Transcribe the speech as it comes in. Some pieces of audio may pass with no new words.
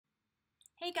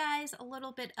Hey guys, a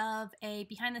little bit of a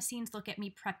behind the scenes look at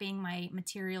me prepping my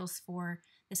materials for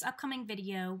this upcoming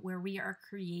video where we are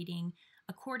creating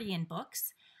accordion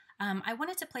books. I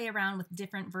wanted to play around with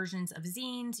different versions of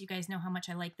zines. You guys know how much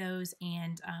I like those,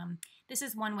 and this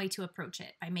is one way to approach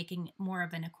it, by making more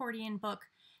of an accordion book.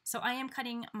 So I am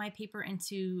cutting my paper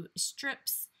into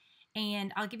strips,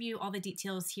 and I'll give you all the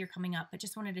details here coming up, but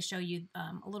just wanted to show you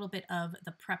a little bit of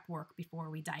the prep work before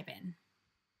we dive in.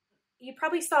 You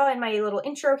probably saw in my little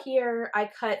intro here, I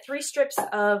cut 3 strips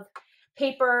of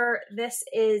paper. This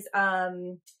is,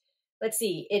 let's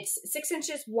see, it's 6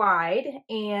 inches wide,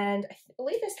 and I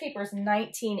believe this paper is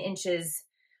 19 inches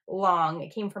long.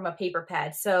 It came from a paper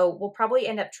pad, so we'll probably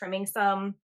end up trimming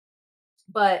some,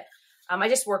 but I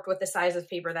just worked with the size of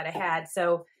paper that I had.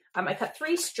 So I cut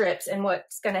 3 strips, and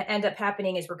what's going to end up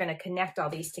happening is we're going to connect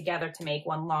all these together to make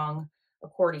one long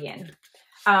accordion.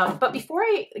 But before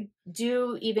I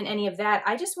do even any of that,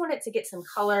 I just wanted to get some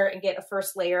color and get a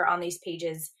first layer on these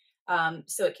pages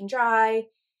so it can dry,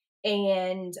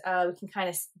 and we can kind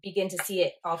of begin to see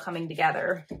it all coming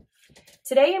together.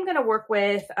 Today I'm going to work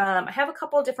with, I have a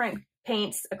couple of different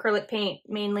paints, acrylic paint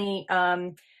mainly.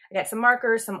 I got some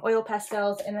markers, some oil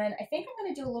pastels, and then I think I'm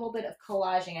going to do a little bit of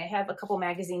collaging. I have a couple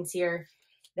magazines here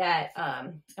that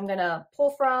I'm going to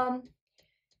pull from.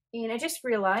 And I just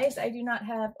realized I do not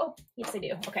have, oh, yes I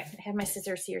do. Okay, I have my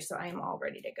scissors here, so I am all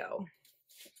ready to go.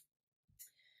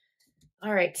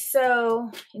 All right, so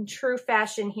in true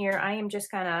fashion here, I am just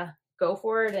gonna go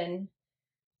for it and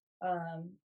kind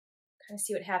of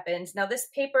see what happens. Now this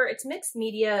paper, it's mixed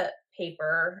media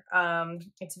paper.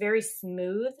 It's very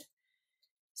smooth.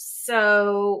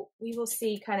 So we will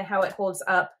see kind of how it holds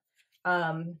up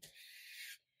to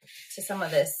some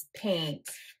of this paint.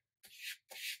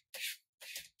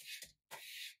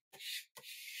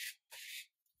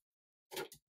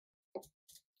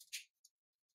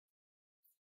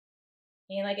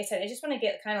 And like I said, I just want to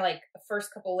get kind of like the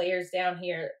first couple layers down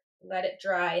here, let it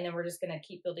dry, and then we're just going to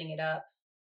keep building it up.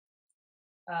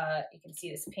 You can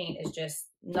see this paint is just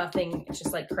nothing. It's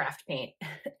just like craft paint.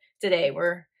 Today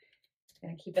we're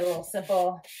going to keep it a little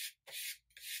simple.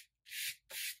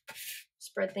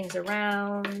 Spread things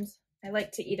around. I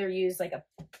like to either use like a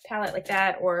palette like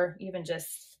that or even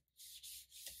just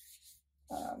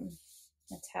a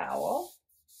towel.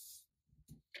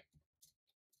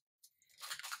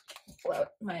 Pull out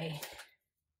my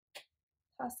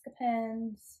Posca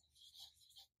pens.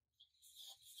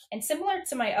 And similar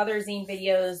to my other zine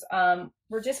videos,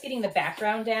 we're just getting the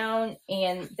background down,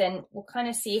 and then we'll kind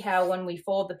of see how when we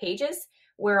fold the pages,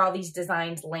 where all these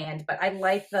designs land. But I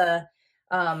like the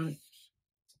kind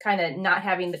of not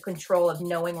having the control of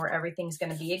knowing where everything's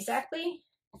going to be exactly.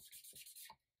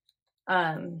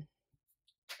 For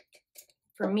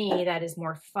me, that is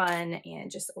more fun and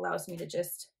just allows me to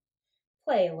just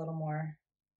play a little more.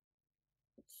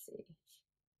 Let's see.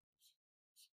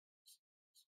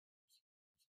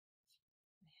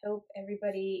 I hope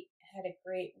everybody had a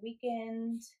great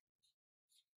weekend.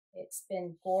 It's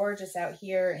been gorgeous out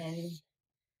here in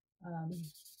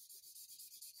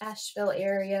Asheville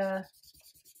area.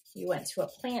 We went to a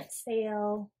plant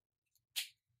sale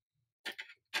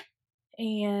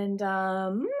and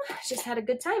just had a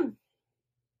good time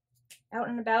out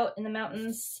and about in the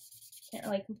mountains. Can't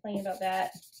really complain about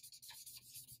that.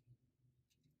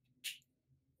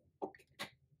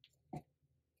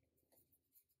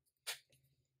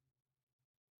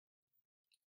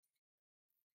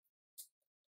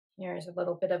 Here's a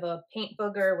little bit of a paint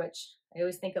booger, which I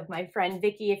always think of my friend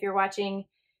Vicky, if you're watching.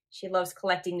 She loves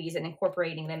collecting these and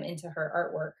incorporating them into her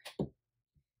artwork,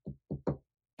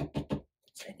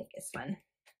 which I think is fun.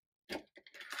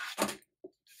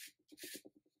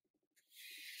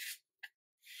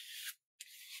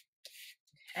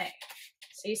 Okay,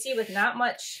 so you see with not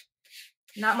much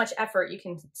effort, you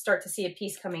can start to see a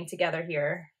piece coming together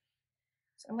here.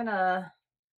 So I'm gonna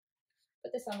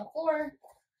put this on the floor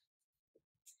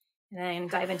and then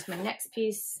dive into my next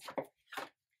piece. I'm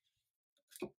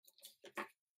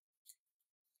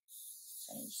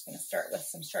just gonna start with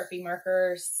some Sharpie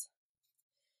markers.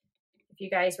 If you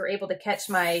guys were able to catch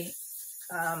my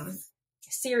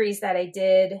series that I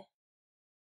did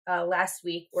last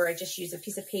week, where I just used a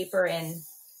piece of paper and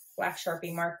black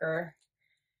Sharpie marker,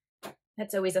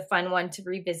 that's always a fun one to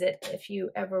revisit if you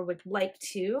ever would like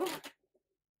to.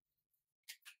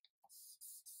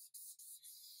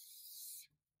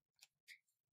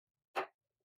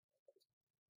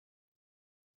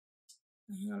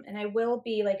 And I will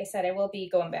be, like I said, I will be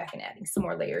going back and adding some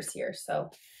more layers here.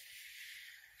 So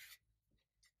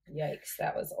yikes,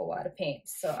 that was a lot of paint.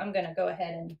 So I'm going to go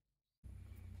ahead and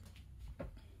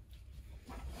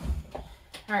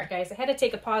All right, guys, I had to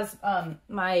take a pause.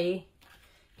 My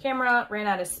camera ran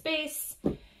out of space,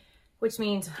 which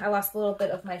means I lost a little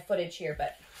bit of my footage here,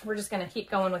 but we're just gonna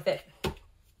keep going with it.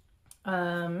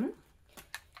 And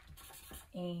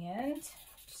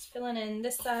just filling in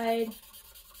this side.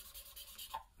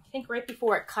 I think right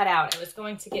before it cut out, I was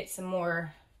going to get some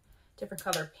more different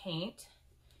color paint,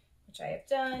 which I have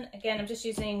done. Again, I'm just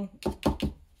using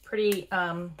pretty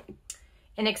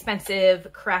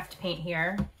inexpensive craft paint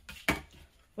here.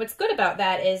 What's good about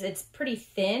that is it's pretty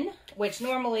thin, which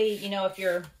normally, you know, if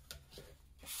you're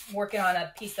working on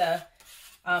a piece of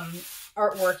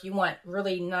artwork, you want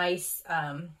really nice,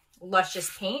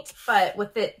 luscious paint. But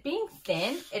with it being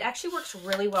thin, it actually works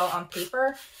really well on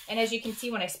paper. And as you can see,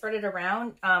 when I spread it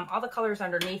around, all the colors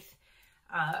underneath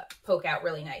poke out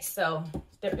really nice. So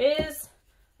there is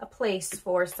a place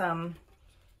for some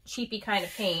cheapy kind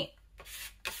of paint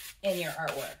in your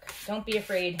artwork. Don't be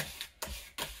afraid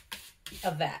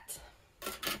of that.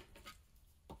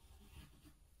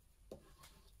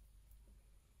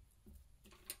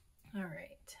 All right.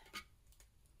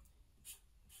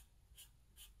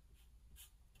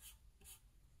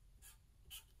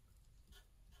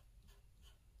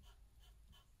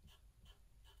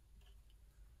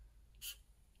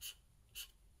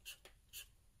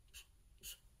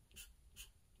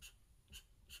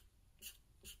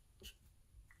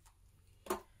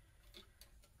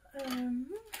 Do a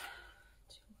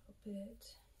little bit.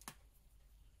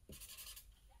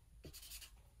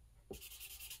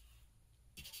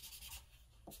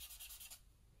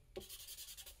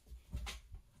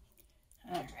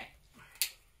 All right.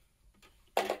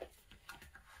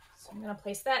 So I'm going to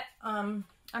place that on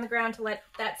the ground to let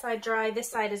that side dry.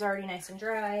 This side is already nice and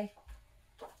dry.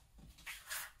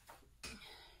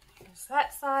 There's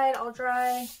that side all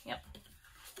dry. Yep.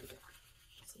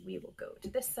 So we will go to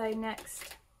this side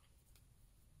next.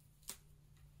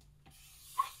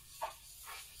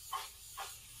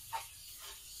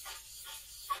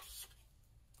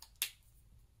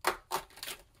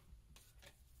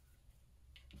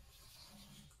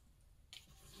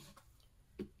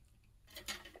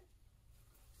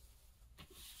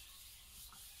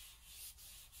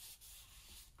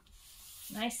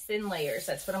 Nice thin layers,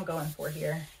 that's what I'm going for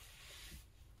here.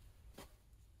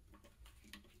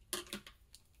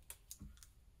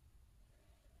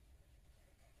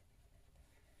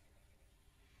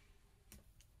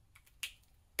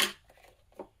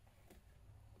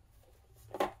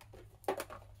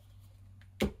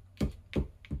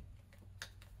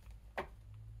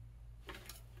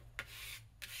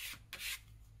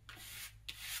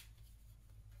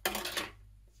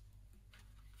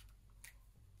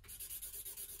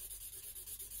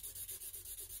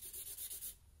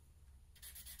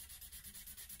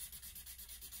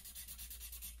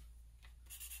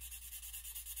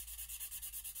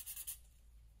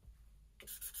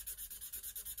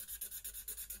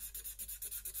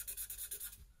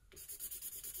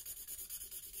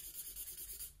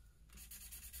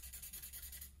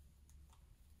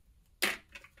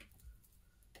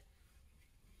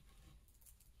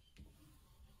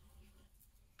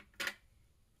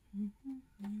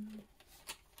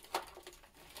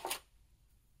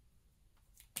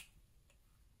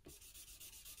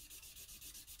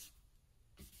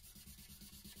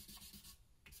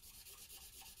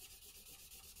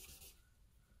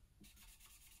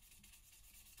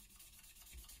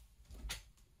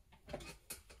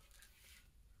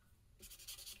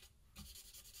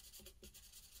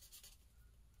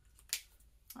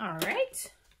 All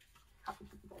right,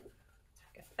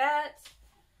 got that.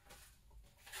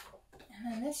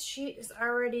 And then this sheet is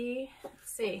already,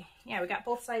 let's see, yeah, we got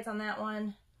both sides on that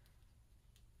one.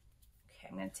 Okay,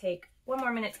 I'm gonna take 1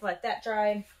 more minute to let that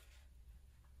dry.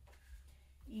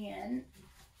 And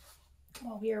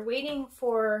while we are waiting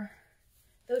for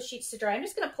those sheets to dry, I'm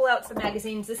just gonna pull out some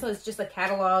magazines. This was just a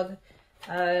catalog.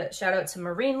 Shout out to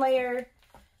Marine Layer.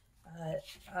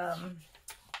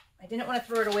 I didn't want to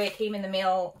throw it away. It came in the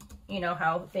mail, you know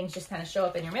how things just kind of show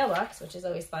up in your mailbox, which is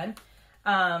always fun.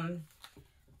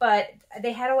 But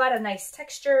they had a lot of nice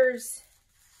textures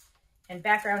and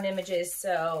background images,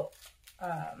 so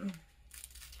I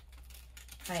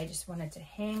just wanted to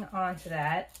hang on to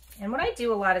that. And what I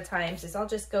do a lot of times is I'll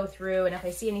just go through, and if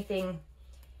I see anything,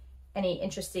 any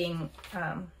interesting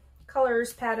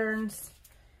colors, patterns,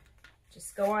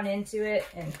 just go on into it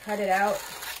and cut it out.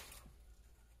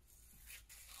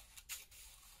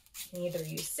 You can either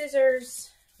use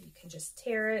scissors, or you can just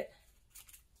tear it.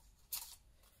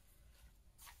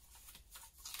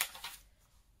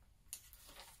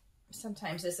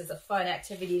 Sometimes this is a fun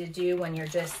activity to do when you're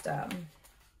just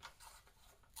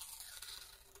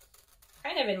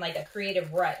kind of in like a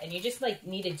creative rut and you just like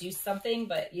need to do something,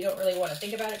 but you don't really want to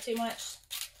think about it too much,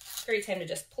 it's a great time to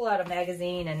just pull out a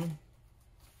magazine and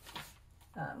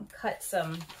cut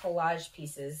some collage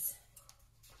pieces.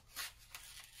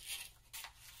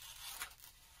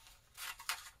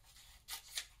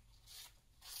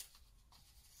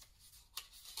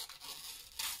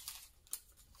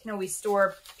 You can always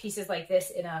store pieces like this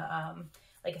in a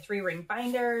like a 3-ring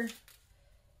binder,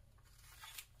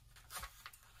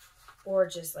 or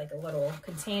just like a little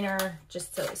container,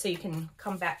 just so you can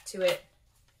come back to it.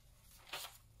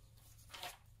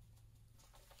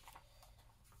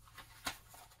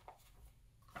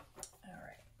 All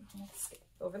right, let's skip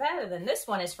over that. And then this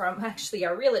one is from, actually,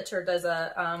 our realtor does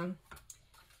a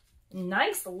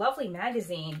nice, lovely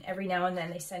magazine every now and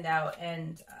then they send out,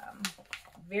 and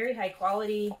very high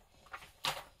quality,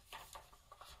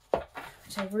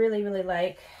 which I really, really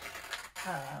like.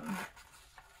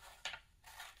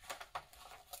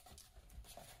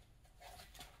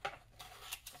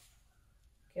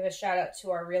 Give a shout out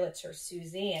to our realtor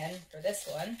Suzanne for this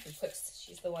one.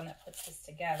 She's the one that puts this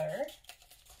together.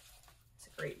 It's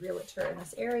a great realtor in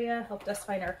this area. Helped us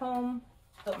find our home.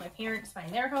 Helped my parents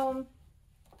find their home.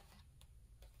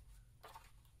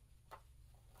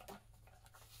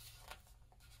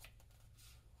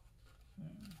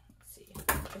 Let's see.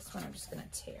 This one I'm just gonna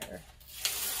tear.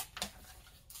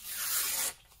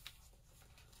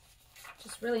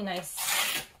 Just really nice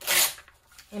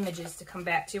images to come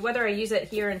back to, whether I use it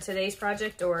here in today's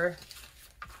project or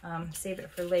save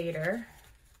it for later.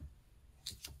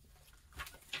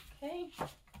 Okay,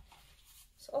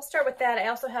 so I'll start with that. I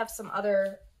also have some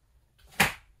other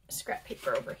scrap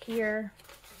paper over here.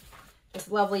 This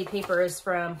lovely paper is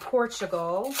from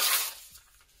Portugal,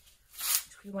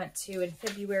 which we went to in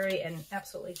February and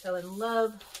absolutely fell in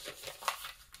love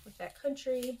with that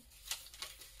country.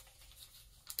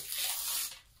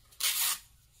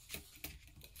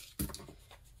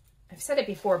 I've said it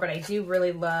before, but I do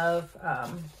really love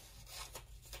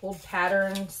old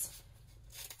patterns.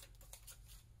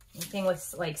 Anything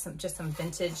with like just some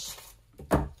vintage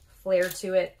flair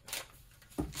to it.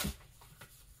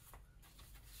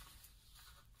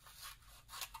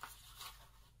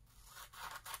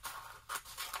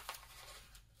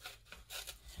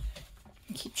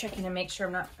 Keep checking to make sure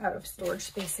I'm not out of storage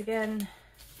space again.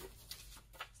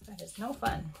 That is no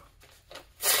fun.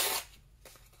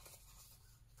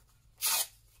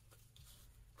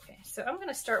 So I'm going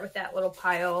to start with that little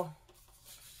pile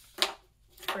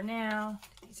for now.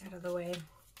 Get these out of the way.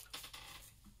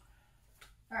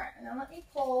 All right, now let me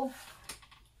pull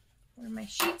one of my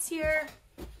sheets here.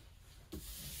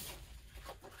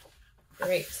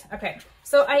 Great. Okay,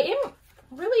 so I'm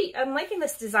liking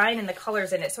this design and the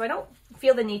colors in it, so I don't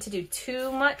feel the need to do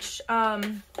too much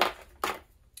collaging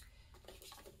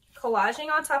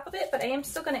on top of it, but I am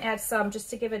still going to add some just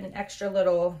to give it an extra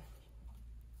little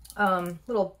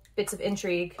bits of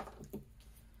intrigue.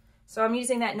 So I'm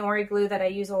using that nori glue that I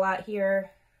use a lot here.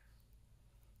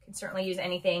 You can certainly use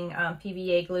anything,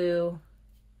 PVA glue,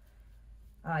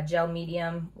 gel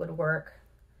medium would work.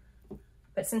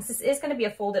 But since this is going to be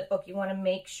a folded book, you want to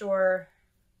make sure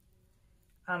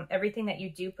everything that you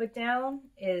do put down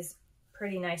is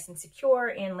pretty nice and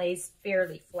secure and lays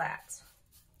fairly flat.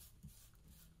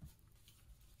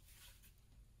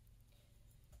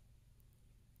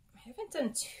 I haven't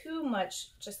done too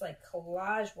much just like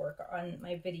collage work on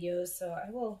my videos, so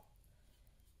I'm going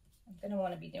to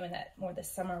want to be doing that more this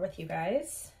summer with you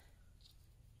guys.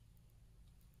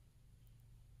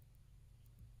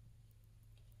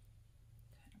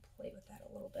 Kind of play with that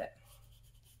a little bit.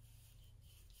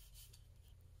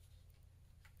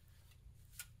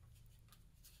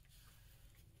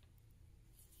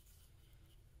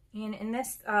 And in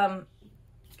this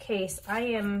case,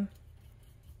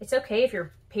 it's okay if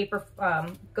your paper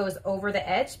goes over the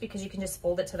edge, because you can just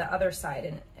fold it to the other side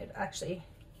and it actually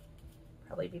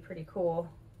probably be pretty cool.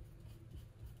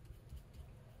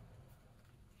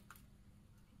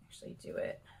 Actually do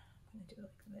it. I'm going to do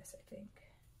it like this, I think.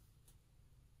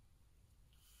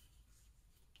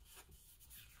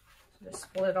 So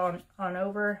just fold it on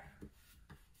over.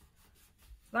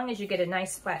 As long as you get a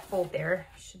nice flat fold there,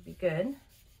 should be good.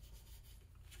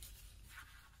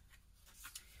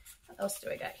 What else do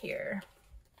I got here?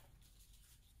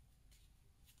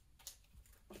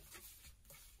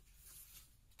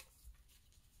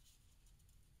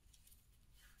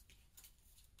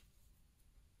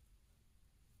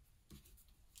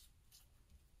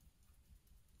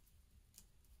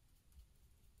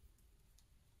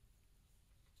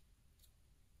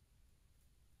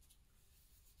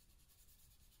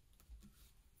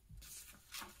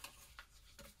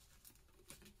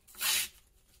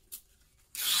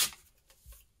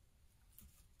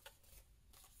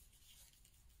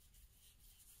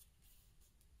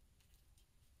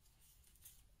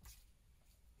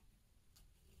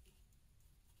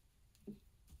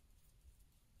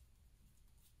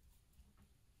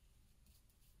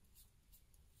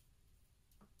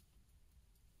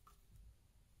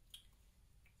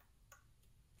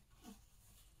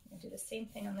 the same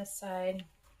thing on this side.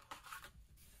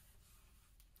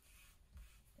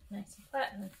 Nice and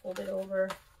flat, and then fold it over.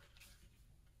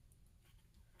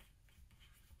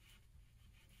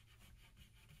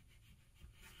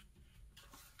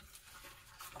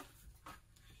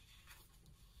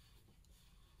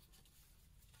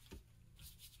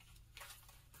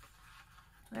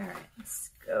 All right,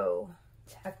 let's go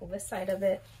tackle this side of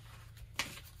it.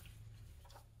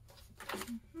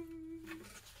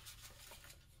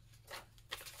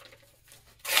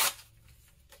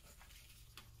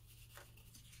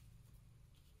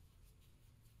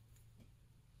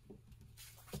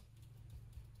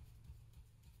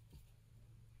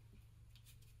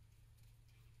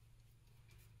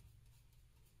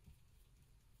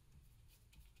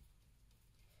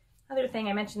 Other thing,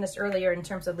 I mentioned this earlier in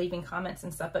terms of leaving comments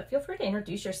and stuff, but feel free to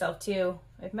introduce yourself too.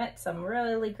 I've met some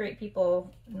really great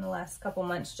people in the last couple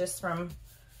months just from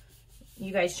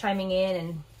you guys chiming in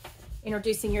and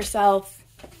introducing yourself,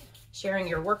 sharing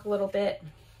your work a little bit.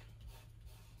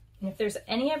 And if there's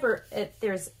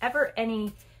ever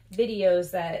any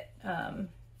videos that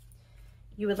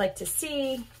you would like to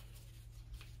see,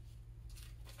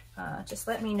 just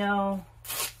let me know.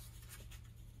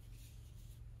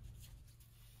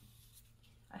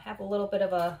 I have a little bit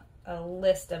of a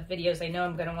list of videos I know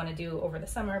I'm going to want to do over the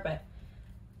summer, but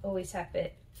always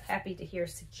happy to hear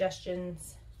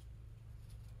suggestions.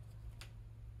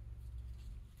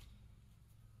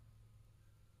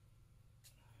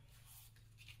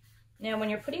 Now, when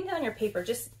you're putting down your paper,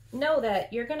 just know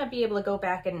that you're going to be able to go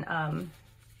back and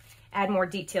add more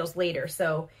details later.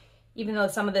 So even though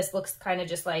some of this looks kind of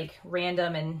just like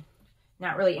random and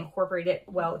not really incorporated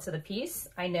well to the piece,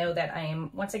 I know that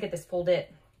once I get this folded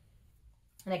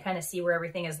and I kind of see where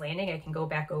everything is landing, I can go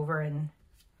back over and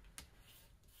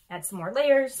add some more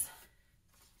layers.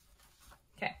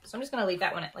 Okay, so I'm just gonna leave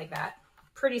that one like that.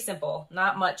 Pretty simple,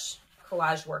 not much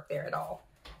collage work there at all.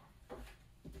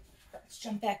 Let's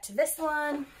jump back to this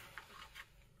one.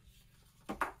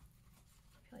 I feel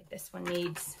like this one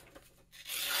needs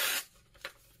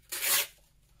some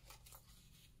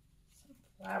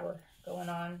flower going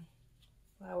on.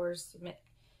 Flowers,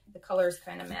 the colors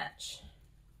kind of match.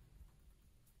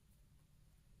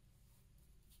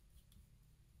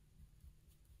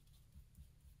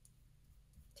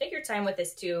 Take your time with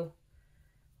this too.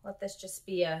 Let this just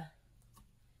be a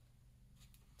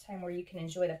time where you can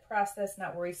enjoy the process,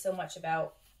 not worry so much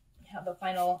about how the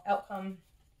final outcome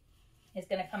is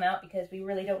going to come out, because we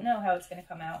really don't know how it's going to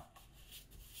come out.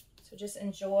 So just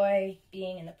enjoy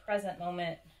being in the present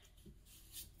moment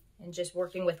and just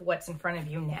working with what's in front of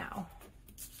you now.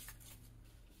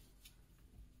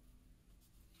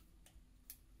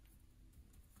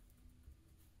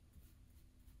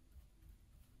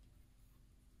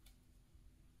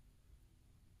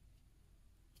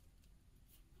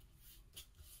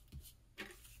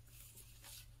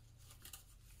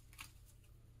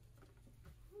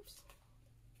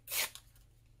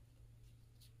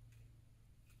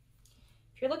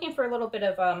 If you're looking for a little bit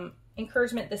of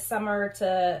encouragement this summer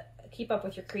to keep up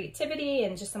with your creativity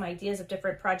and just some ideas of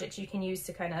different projects you can use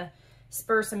to kind of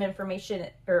spur some inspiration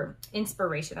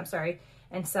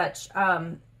and such,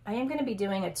 I am going to be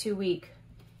doing a 2-week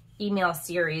email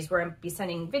series where I'll be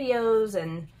sending videos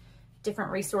and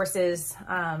different resources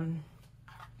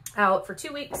out for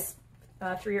 2 weeks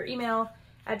through your email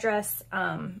address.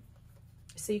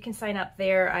 So you can sign up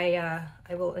there.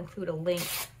 I will include a link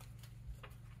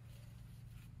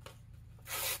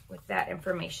with that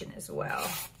information as well.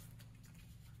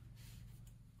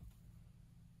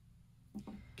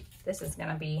 This is going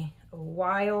to be a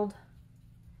wild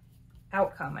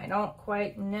outcome. I don't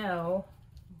quite know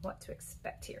what to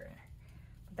expect here.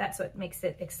 That's what makes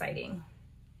it exciting.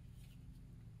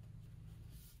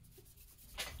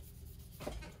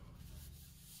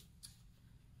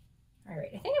 All right,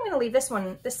 I think I'm going to leave this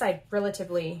side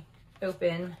relatively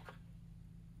open.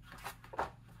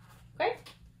 Okay.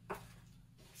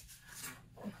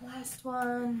 And last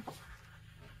one.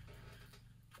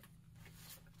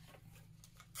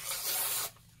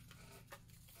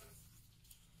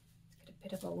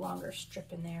 Bit of a longer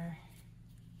strip in there.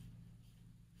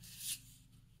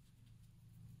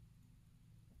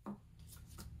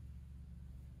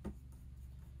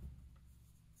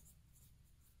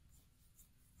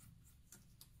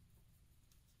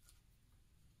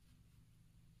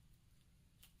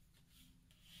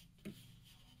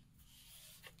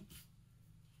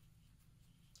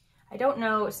 I don't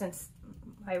know, since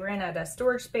I ran out of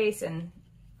storage space and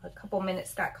a couple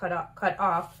minutes got cut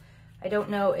off, I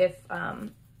don't know if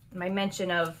my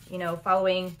mention of,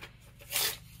 following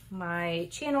my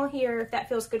channel here, if that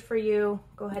feels good for you,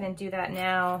 go ahead and do that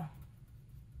now.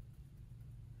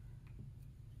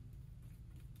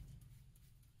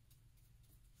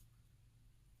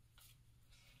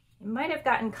 It might have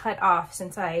gotten cut off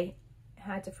since I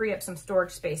had to free up some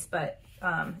storage space, but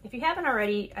if you haven't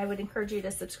already, I would encourage you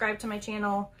to subscribe to my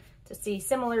channel to see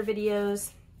similar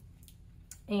videos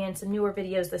and some newer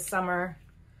videos this summer.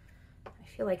 I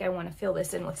feel like I want to fill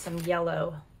this in with some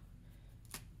yellow.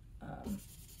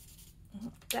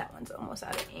 That one's almost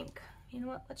out of ink. You know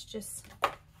what, let's just,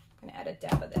 I'm gonna add a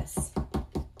dab of this.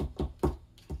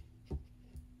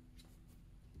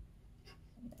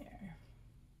 There.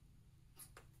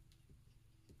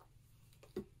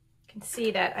 You can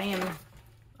see that I am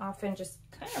often just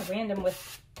kind of random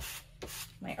with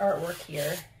my artwork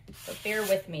here, so bear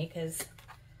with me because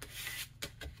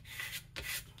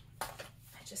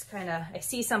I just kind of, I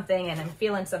see something and I'm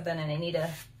feeling something and I need to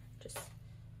just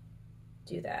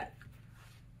do that.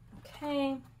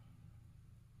 Okay.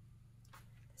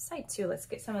 This side too, let's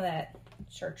get some of that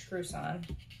chartreuse on.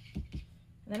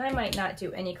 And then I might not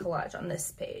do any collage on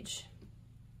this page,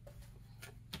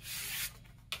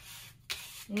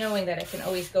 knowing that I can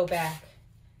always go back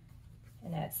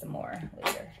and add some more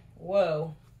later.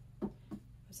 Whoa, it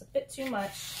was a bit too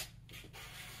much.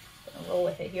 Gonna roll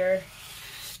with it here.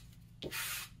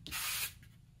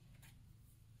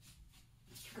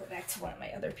 Go back to one of my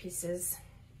other pieces.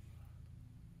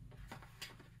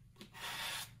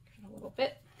 A little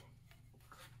bit.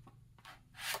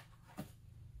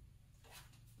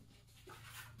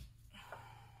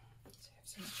 So I have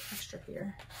so much extra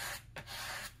here.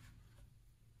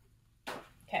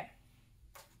 Okay.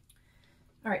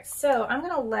 All right, so I'm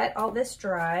gonna let all this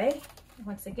dry.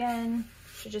 Once again,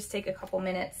 should just take a couple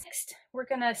minutes. Next, we're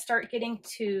gonna start getting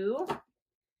to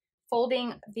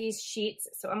folding these sheets.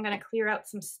 So I'm gonna clear out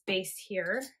some space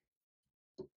here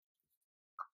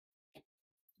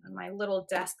on my little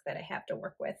desk that I have to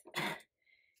work with.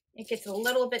 It gets a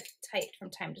little bit tight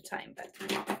from time to time, but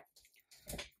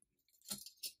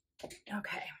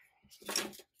okay.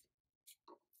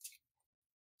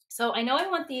 So I know I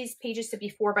want these pages to be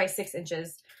 4 by 6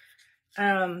 inches.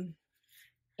 And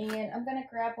I'm gonna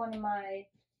grab one of my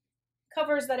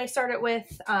covers that I started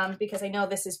with because I know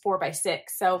this is 4 by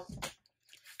 6. So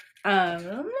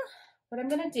what I'm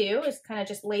gonna do is kind of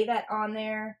just lay that on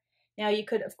there. Now you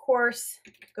could, of course,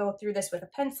 go through this with a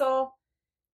pencil.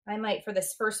 I might, for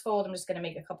this first fold, I'm just gonna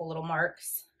make a couple little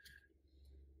marks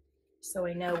so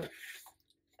I know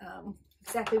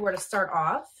exactly where to start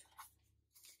off.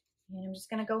 And I'm just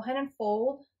gonna go ahead and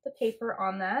fold the paper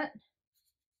on that.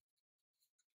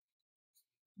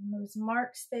 And those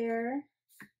marks there.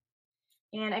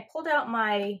 And I pulled out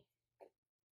my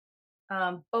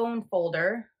bone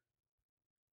folder.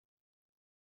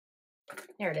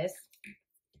 There it is.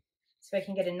 So I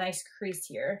can get a nice crease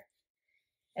here.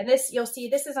 And this, you'll see,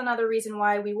 this is another reason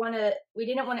why we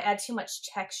didn't want to add too much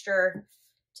texture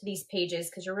to these pages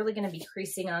because you're really going to be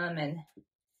creasing them, and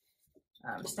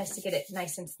it's nice to get it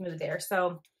nice and smooth there.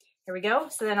 So here we go.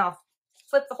 So then I'll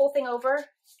flip the whole thing over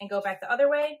and go back the other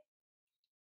way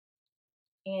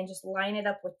and just line it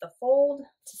up with the fold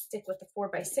to stick with the 4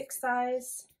 by 6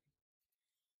 size.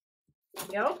 There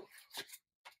we go.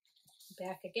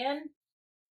 Back again.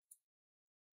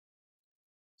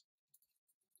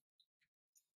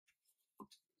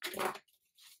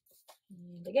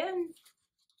 And again.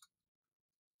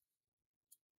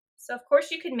 So of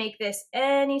course you can make this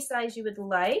any size you would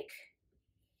like.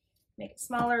 Make it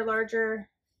smaller, larger.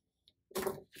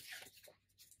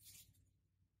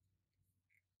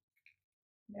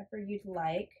 Whatever you'd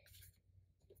like.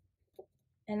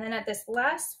 And then at this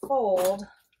last fold,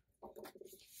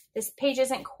 this page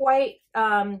isn't quite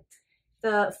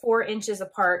the 4 inches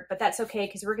apart, but that's okay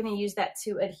because we're going to use that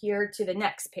to adhere to the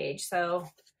next page. So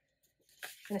I'm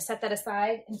going to set that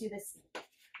aside and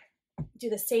do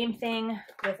the same thing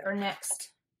with our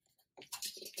next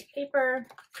paper.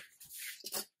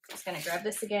 Just going to grab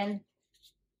this again.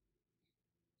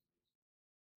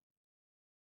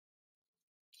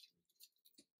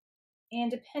 And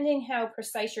depending how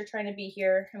precise you're trying to be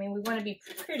here, I mean, we want to be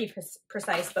pretty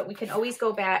precise, but we can always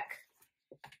go back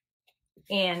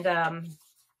and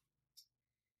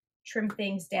trim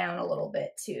things down a little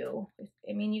bit too.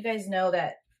 I mean, you guys know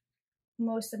that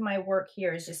most of my work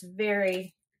here is just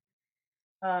very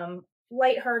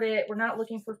lighthearted. We're not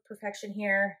looking for perfection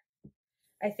here.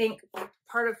 I think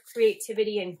part of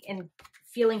creativity and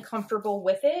feeling comfortable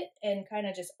with it and kind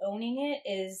of just owning it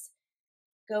is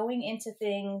going into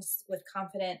things with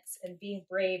confidence and being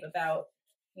brave about,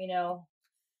 you know,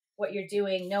 what you're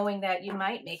doing, knowing that you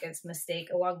might make a mistake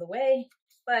along the way,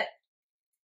 but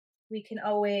we can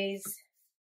always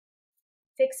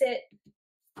fix it.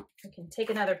 We can take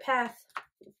another path.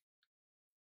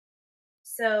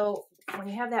 So when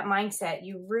you have that mindset,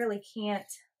 you really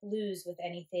can't lose with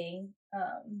anything.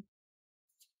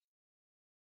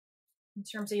 In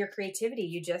terms of your creativity,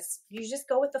 you just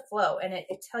go with the flow, and I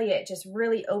tell you, it just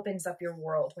really opens up your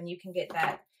world when you can get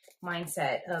that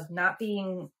mindset of not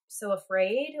being so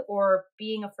afraid or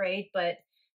being afraid, but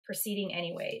proceeding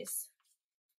anyways.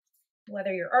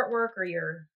 Whether your artwork or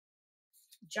your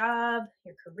job,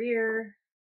 your career,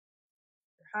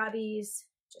 your hobbies,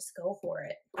 just go for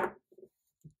it.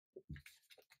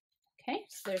 Okay,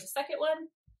 so there's a second one.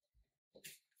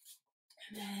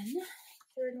 And then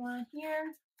third one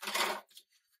here. I'm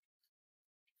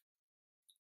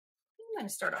going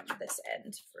to start on this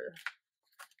end for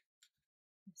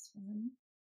this one.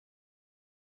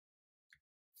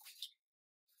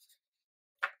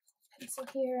 Pencil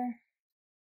here.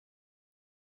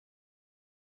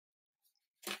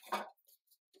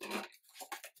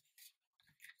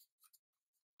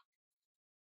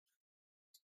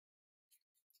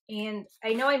 And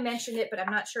I know I mentioned it, but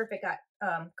I'm not sure if it got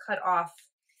cut off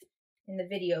in the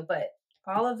video, but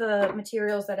all of the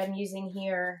materials that I'm using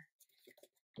here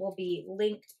will be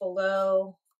linked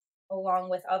below, along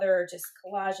with other just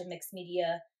collage and mixed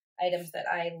media items that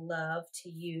I love to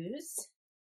use.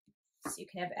 So you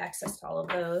can have access to all of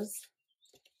those.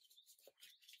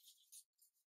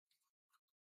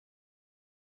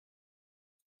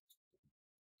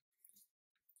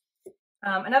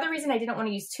 Another reason I didn't want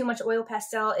to use too much oil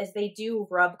pastel is they do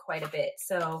rub quite a bit.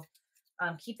 So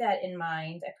keep that in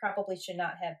mind. I probably should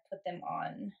not have put them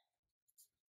on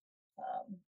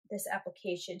this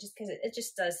application just because it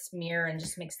just does smear and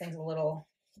just makes things a little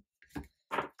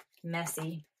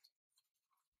messy.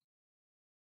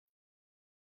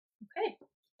 Okay.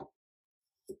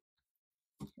 There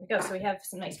we go. So we have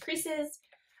some nice creases.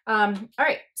 All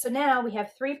right. So now we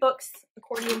have 3 books,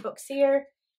 accordion books here.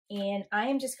 And I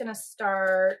am just going to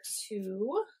start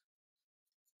to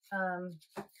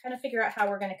kind of figure out how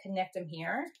we're going to connect them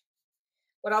here.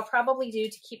 What I'll probably do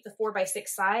to keep the 4x6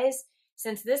 size,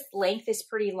 since this length is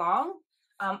pretty long,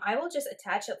 I will just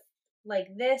attach it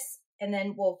like this, and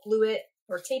then we'll glue it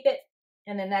or tape it,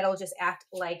 and then that'll just act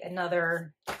like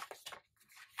another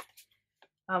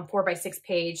 4x6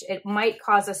 page. It might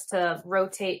cause us to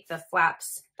rotate the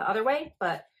flaps the other way,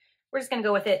 but we're just going to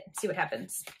go with it and see what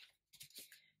happens.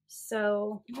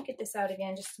 So let me get this out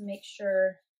again just to make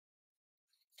sure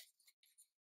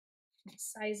I'm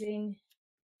sizing.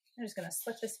 I'm just going to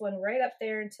slip this one right up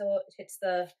there until it hits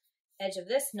the edge of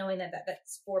this, knowing that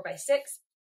that's 4x6.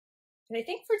 And I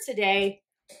think for today,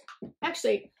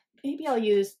 actually, maybe I'll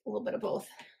use a little bit of both.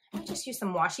 I might just use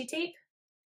some washi tape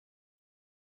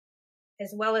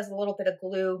as well as a little bit of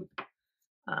glue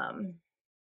to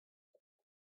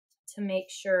make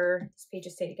sure these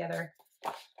pages stay together.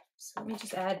 So let me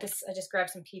just add this. I just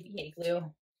grabbed some PVA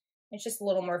glue. It's just a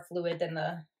little more fluid than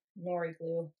the nori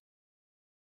glue.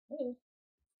 Ooh.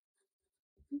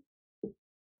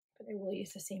 But I will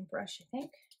use the same brush, I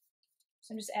think.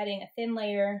 So I'm just adding a thin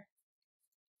layer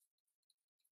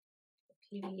of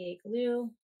PVA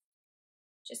glue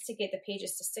just to get the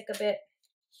pages to stick a bit.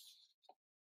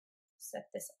 Set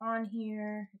this on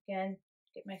here. Again,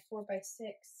 get my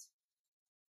 4x6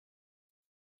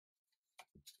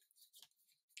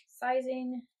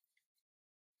 sizing.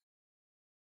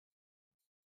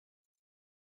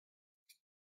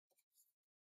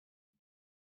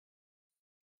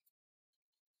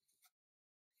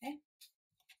 Okay.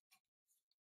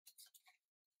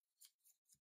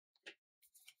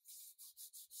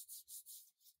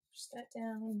 Push that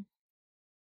down.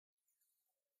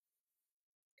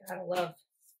 Gotta love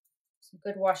some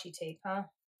good washi tape, huh?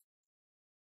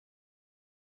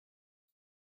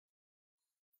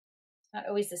 Not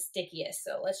always the stickiest,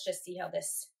 so let's just see how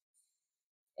this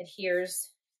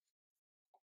adheres.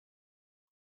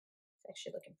 It's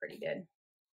actually looking pretty good.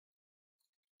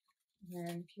 And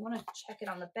then if you want to check it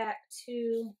on the back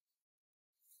too,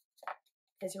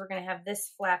 because we're going to have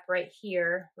this flap right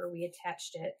here where we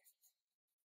attached it.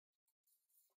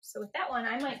 So with that one,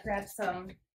 I might grab some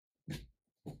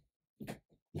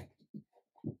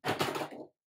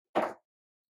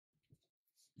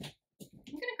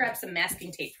grab some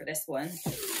masking tape for this one.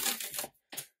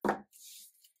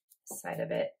 Side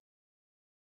of it.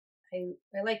 I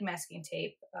like masking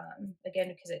tape, again,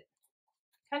 because it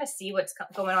kind of see what's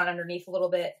going on underneath a little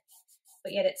bit,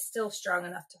 but yet it's still strong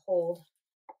enough to hold.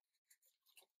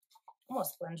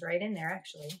 Almost blends right in there,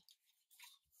 actually.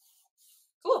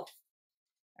 Cool.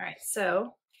 All right,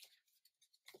 so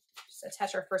just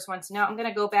attach our first one. So now I'm going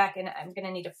to go back and I'm going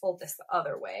to need to fold this the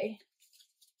other way.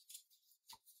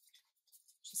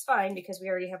 Which is fine because we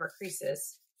already have our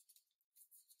creases.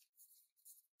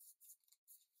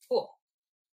 Cool.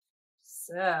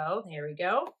 So there we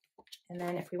go. And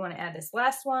then if we want to add this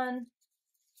last one,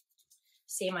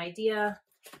 same idea.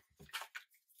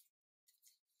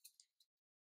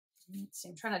 Let's see,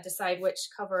 I'm trying to decide which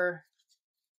cover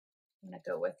I'm going to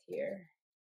go with here.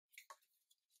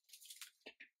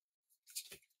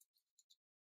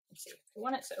 Let's see, if we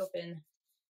want it to open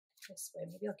this way,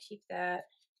 maybe I'll keep that.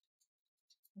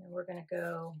 And then we're going to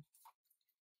go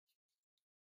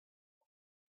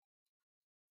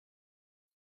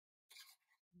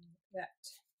that.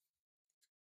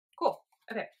 Cool.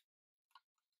 Okay.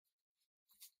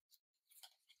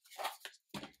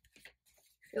 I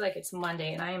feel like it's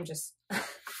Monday and I am just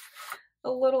a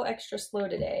little extra slow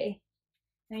today.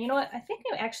 Now, you know what? I think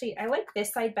I like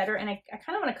this side better, and I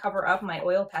kind of want to cover up my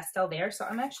oil pastel there. So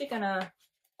I'm actually gonna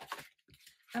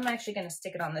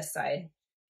stick it on this side.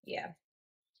 Yeah.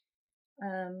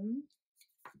 There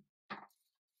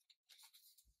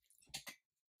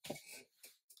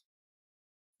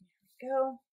we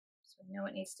go. So I know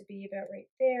it needs to be about right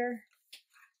there.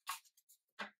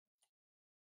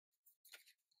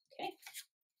 Okay.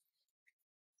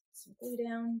 Some glue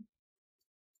down.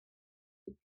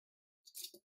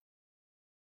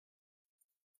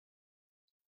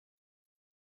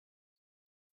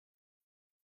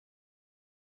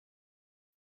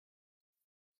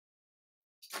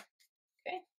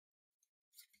 Okay.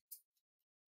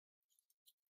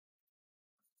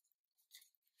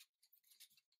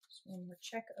 Just one more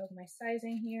check of my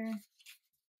sizing here.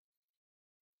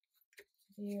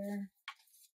 There.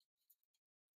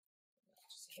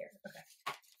 Just here. Okay.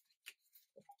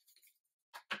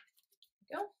 There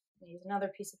we go. I'll use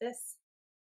another piece of this.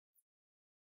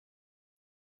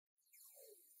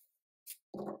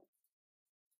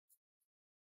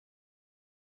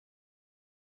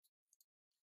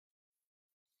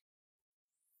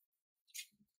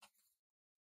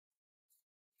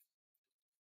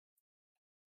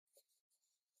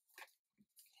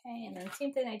 Okay, and then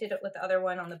same thing I did it with the other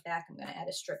one on the back. I'm going to add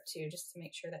a strip too, just to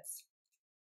make sure that's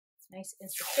nice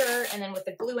and secure. And then with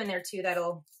the glue in there too,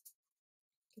 that'll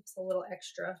give us a little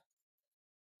extra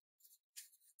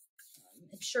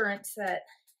insurance that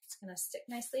it's going to stick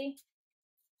nicely.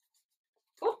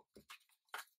 Cool.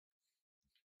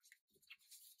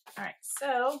 All right,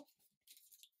 so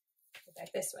go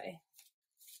back this way.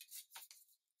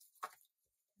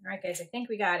 All right, guys, I think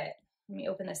we got it. Let me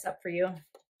open this up for you.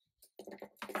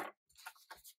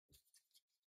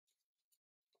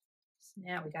 So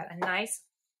now we got a nice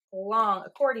long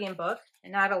accordion book.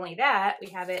 And not only that, we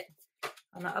have it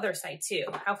on the other side too.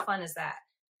 How fun is that?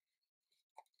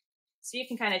 So you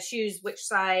can kind of choose which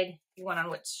side you want on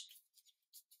which,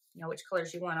 which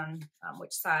colors you want on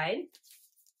which side.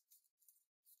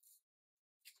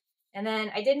 And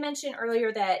then I did mention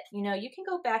earlier that, you can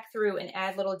go back through and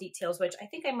add little details, which I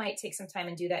think I might take some time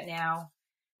and do that now.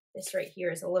 This right here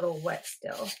is a little wet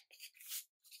still.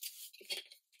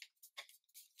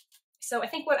 So I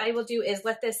think what I will do is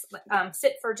let this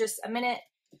sit for just a minute,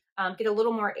 get a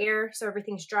little more air so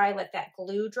everything's dry, let that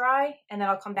glue dry, and then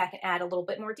I'll come back and add a little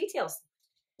bit more details.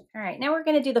 All right, now we're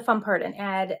going to do the fun part and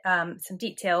add some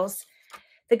details.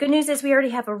 The good news is we already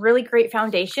have a really great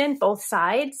foundation, both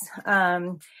sides.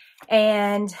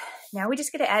 And now we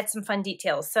just get to add some fun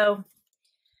details. So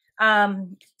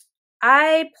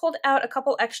I pulled out a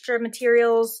couple extra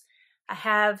materials. I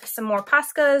have some more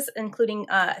Poscas, including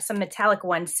some metallic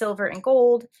ones, silver and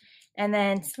gold. And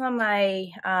then some of my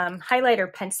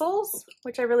highlighter pencils,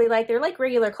 which I really like. They're like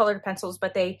regular colored pencils,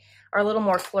 but they are a little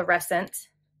more fluorescent.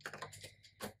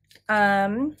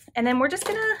 And then we're just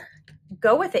gonna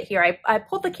go with it here. I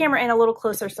pulled the camera in a little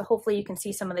closer, so hopefully you can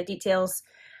see some of the details.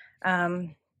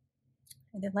 And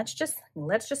then let's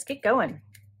just get going.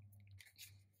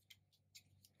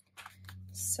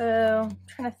 So I'm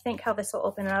trying to think how this will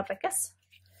open up. I guess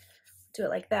do it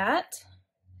like that.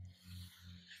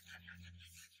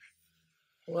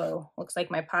 Whoa, looks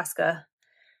like my Posca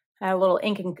had a little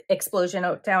ink explosion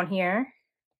out down here,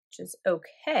 which is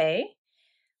okay.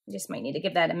 I just might need to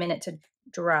give that a minute to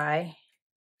dry.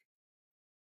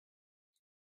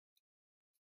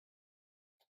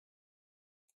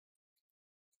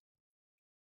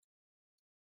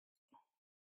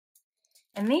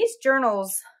 And these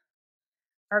journals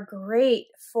are great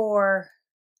for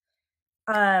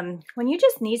when you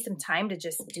just need some time to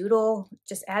just doodle,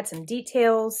 just add some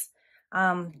details,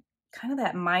 kind of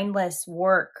that mindless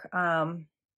work. I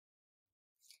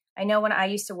know when I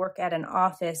used to work at an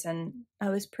office and I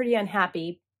was pretty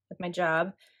unhappy with my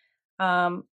job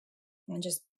and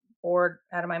just bored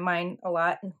out of my mind a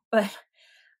lot, but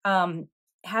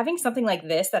having something like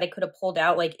this that I could have pulled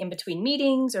out like in between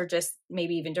meetings or just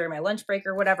maybe even during my lunch break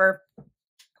or whatever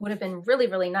would have been really,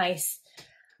 really nice.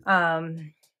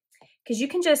 because you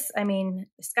can just, I mean,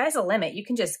 the sky's the limit. You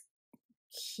can just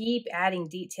keep adding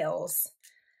details,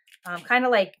 kind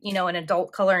of like, you know, an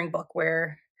adult coloring book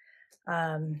where you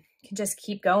can just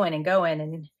keep going and going,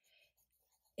 and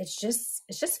it's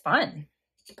just fun.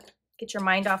 Get your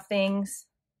mind off things.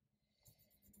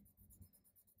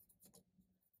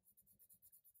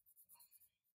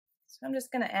 So I'm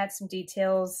just going to add some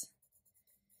details.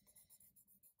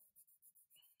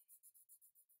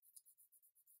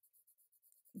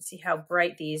 See how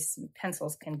bright these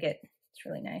pencils can get. It's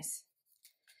really nice.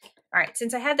 All right,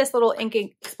 since I had this little ink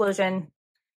explosion,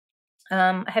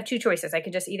 I have two choices. I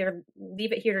could just either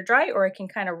leave it here to dry, or I can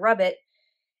kind of rub it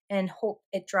and hope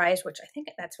it dries, which I think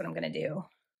that's what I'm going to do.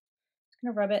 I'm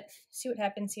going to rub it, see what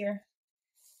happens here.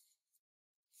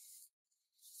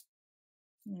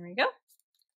 There we go.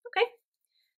 Okay,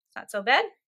 not so bad.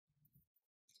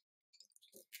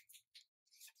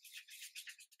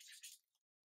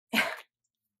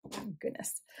 Oh,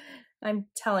 goodness. I'm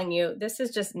telling you, this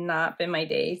has just not been my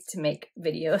day to make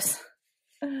videos.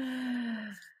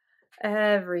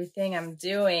 Everything I'm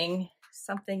doing,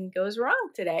 something goes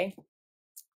wrong today.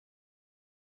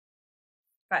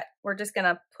 But we're just going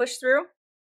to push through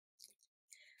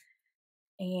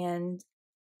and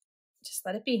just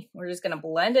let it be. We're just going to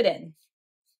blend it in.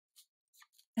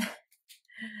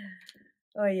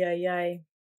 Oh, yeah.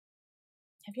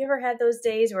 Have you ever had those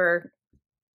days where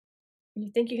you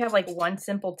think you have like one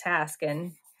simple task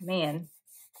and man,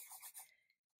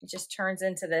 it just turns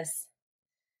into this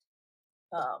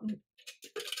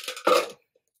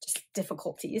just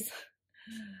difficulties.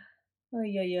 Oh,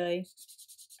 yeah.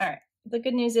 All right. The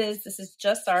good news is this is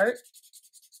just art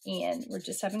and we're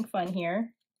just having fun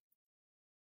here.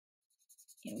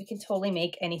 And we can totally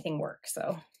make anything work.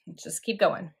 So let's just keep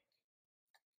going.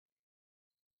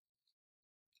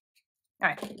 All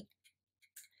right.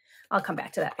 I'll come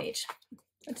back to that page.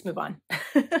 Let's move on. Yeah.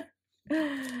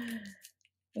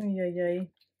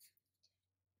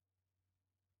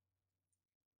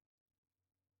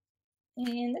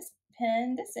 And this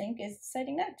pen, this ink is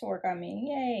deciding not to work on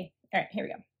me. Yay. All right, here we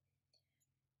go.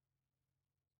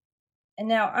 And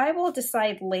now I will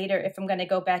decide later if I'm going to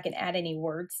go back and add any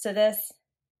words to this.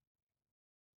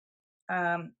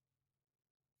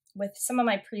 With some of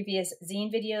my previous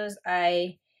zine videos,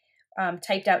 I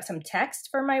typed out some text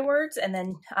for my words and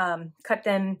then cut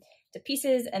them to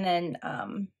pieces and then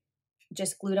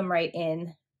just glued them right in,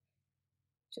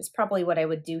 which is probably what I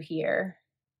would do here.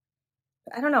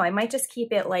 But I don't know, I might just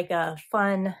keep it like a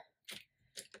fun,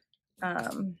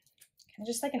 kind of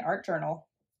just like an art journal.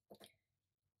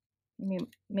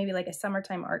 Maybe like a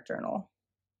summertime art journal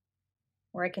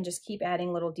where I can just keep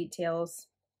adding little details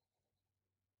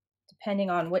depending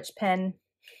on which pen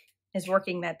is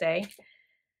working that day.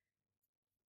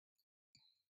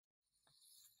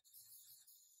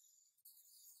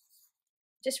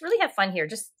 Just really have fun here.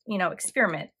 Just, you know,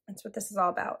 experiment. That's what this is all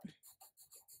about.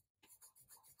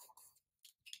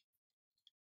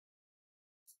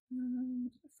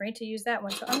 Afraid to use that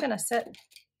one, so I'm going to set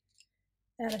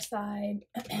that aside.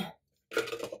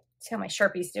 See how my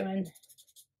Sharpie's doing.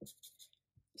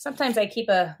 Sometimes I keep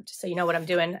just so you know what I'm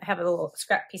doing, I have a little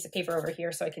scrap piece of paper over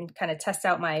here so I can kind of test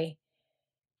out my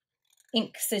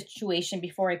ink situation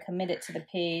before I commit it to the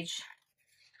page.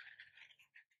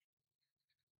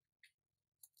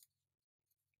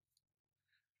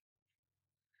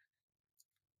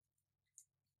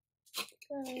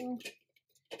 So,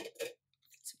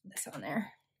 let's put this on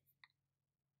there.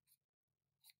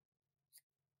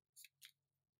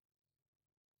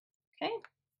 Okay.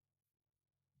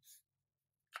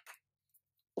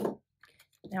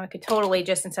 Now I could totally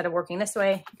just, instead of working this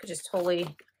way, I could just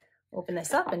totally open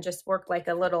this up and just work like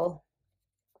a little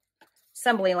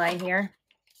assembly line here.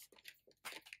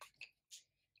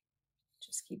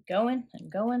 Just keep going and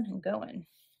going and going.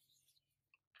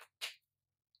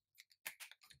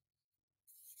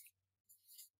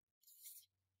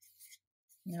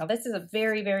 Now this is a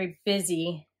very, very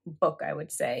busy book, I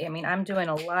would say. I mean, I'm doing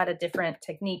a lot of different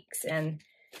techniques and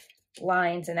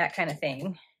lines and that kind of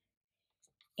thing.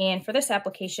 And for this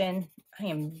application, I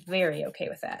am very okay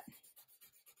with that.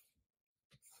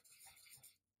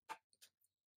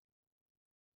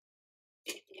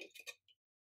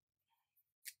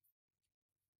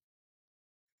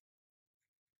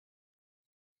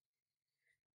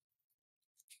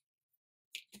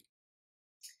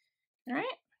 All right,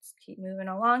 let's keep moving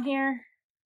along here.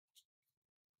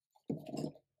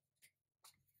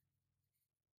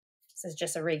 This is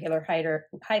just a regular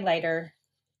highlighter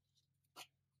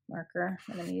marker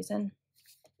that I'm using.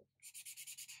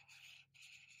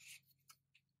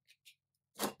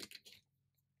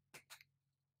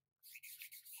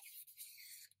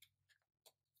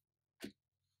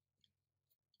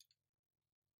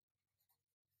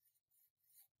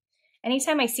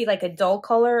 anytime I see like a dull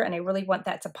color and I really want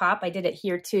that to pop, I did it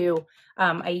here too.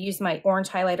 I used my orange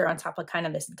highlighter on top of kind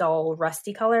of this dull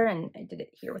rusty color, and I did it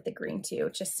here with the green too.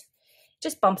 It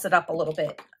just bumps it up a little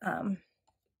bit.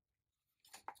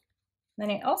 Then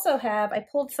I also have, I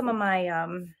pulled some of my,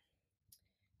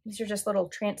 these are just little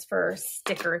transfer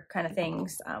sticker kind of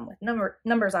things with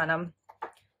numbers on them.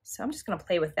 So I'm just going to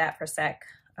play with that for a sec.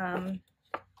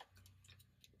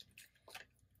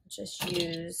 Just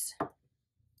use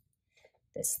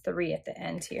this 3 at the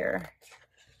end here.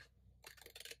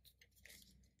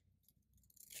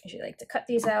 I usually like to cut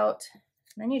these out.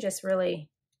 And then you just really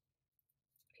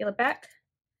peel it back,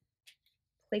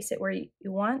 place it where you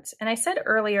want. And I said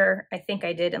earlier, I think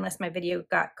I did, unless my video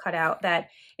got cut out, that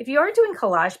if you are doing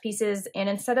collage pieces and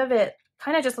instead of it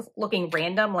kind of just looking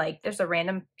random, like there's a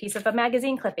random piece of a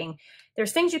magazine clipping,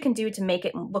 there's things you can do to make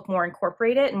it look more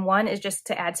incorporated. And one is just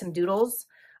to add some doodles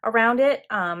around it,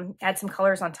 add some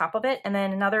colors on top of it. And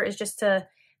then another is just to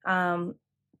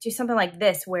do something like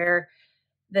this, where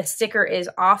the sticker is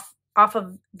off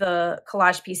of the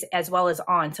collage piece as well as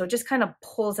on. So it just kind of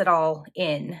pulls it all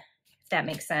in, if that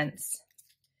makes sense.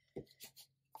 It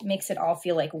makes it all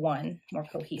feel like one, more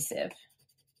cohesive.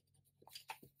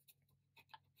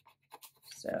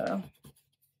 So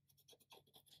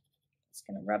just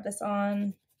gonna rub this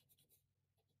on.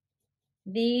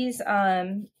 These,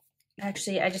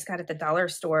 actually, I just got at the dollar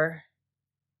store,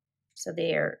 so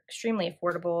they are extremely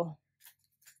affordable.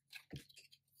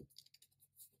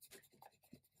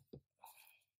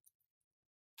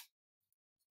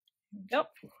 There we go.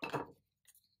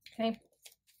 Okay.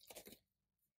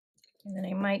 And then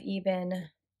I might even, let's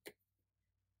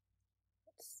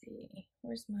see,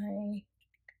 where's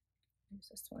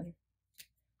this one?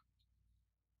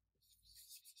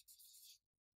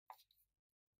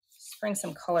 Just bring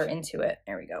some color into it.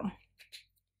 There we go.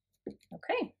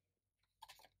 Okay.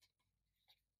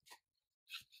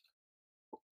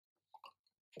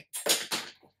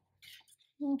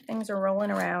 Things are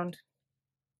rolling around.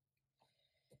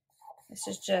 This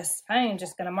is just, I am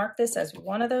just going to mark this as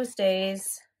one of those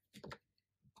days.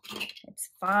 It's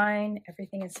fine.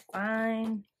 Everything is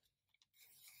fine.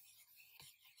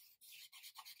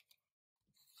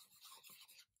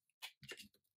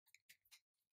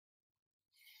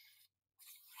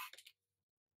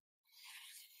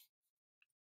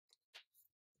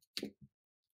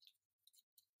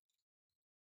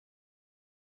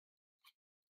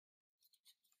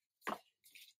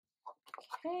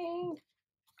 Okay.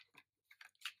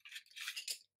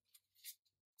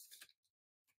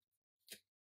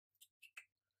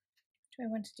 What do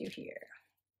I want to do here?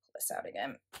 Pull this out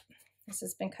again. This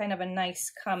has been kind of a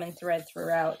nice common thread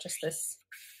throughout, just this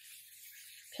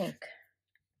pink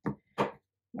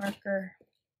marker.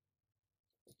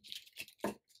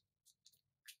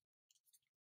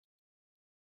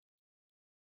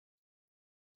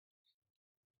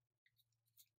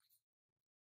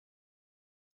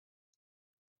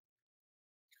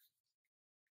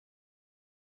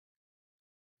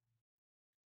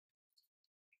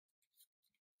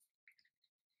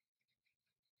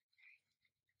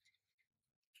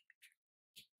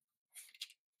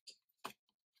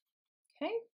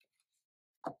 Okay.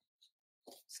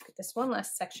 Let's get this one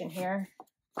last section here.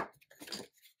 Grab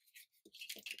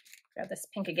this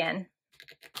pink again.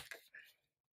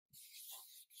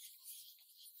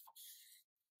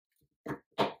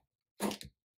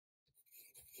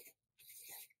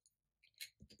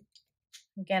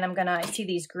 Again, I see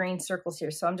these green circles here,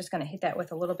 so I'm just gonna hit that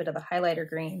with a little bit of the highlighter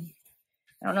green.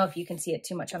 I don't know if you can see it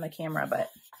too much on the camera,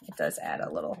 but it does add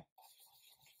a little,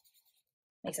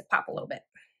 makes it pop a little bit.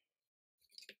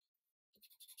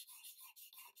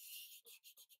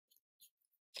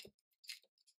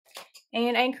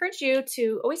 And I encourage you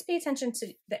to always pay attention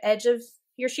to the edge of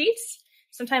your sheets.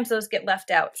 Sometimes those get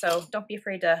left out, so don't be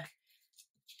afraid to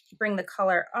bring the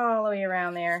color all the way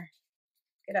around there.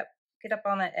 Get up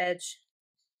on that edge.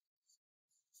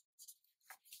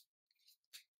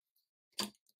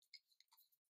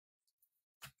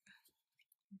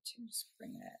 Just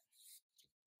bring that.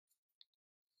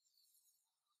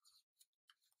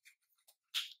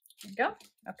 There we go.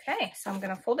 Okay, so I'm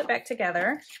gonna fold it back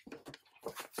together.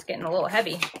 It's getting a little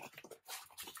heavy.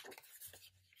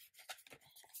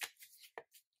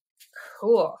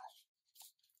 Cool. All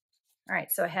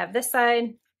right, so I have this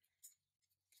side,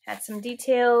 had some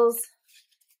details,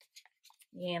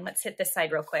 and let's hit this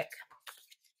side real quick.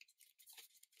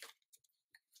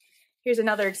 Here's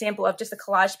another example of just a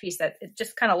collage piece that it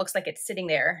just kind of looks like it's sitting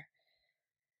there.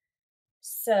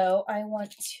 So I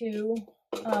want to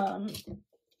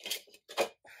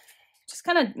just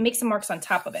kind of make some marks on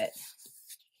top of it.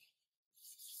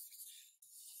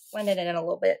 blend it in a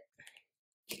little bit.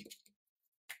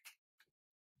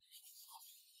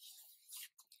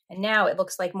 And now it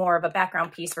looks like more of a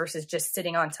background piece versus just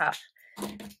sitting on top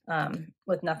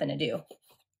with nothing to do.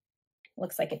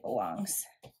 Looks like it belongs.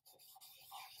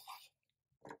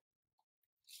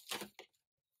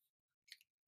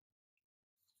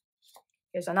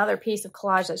 Here's another piece of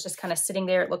collage that's just kind of sitting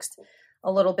there. It looks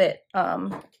a little bit,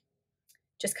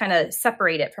 just kind of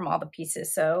separate it from all the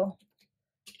pieces. So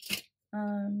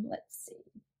let's see.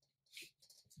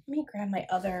 Let me grab my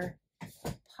other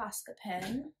Posca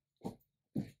pen.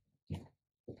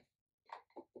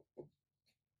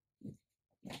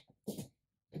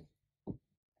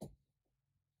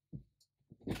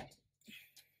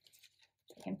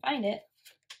 I can find it.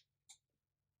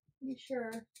 Be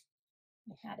sure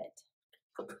I had it.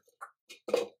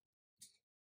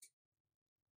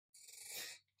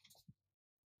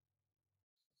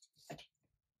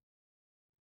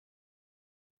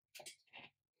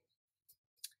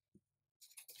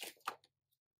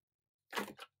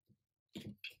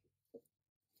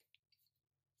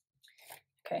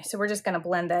 Okay, so we're just going to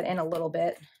blend that in a little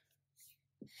bit.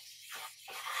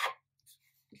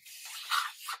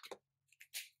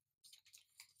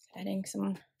 Adding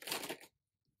some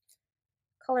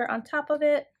color on top of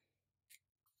it.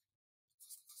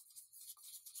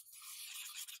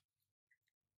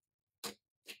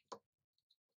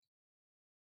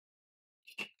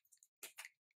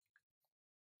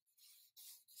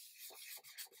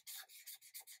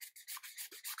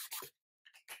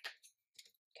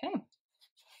 Okay.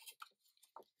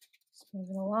 Just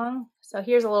moving along. So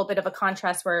here's a little bit of a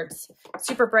contrast where it's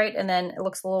super bright and then it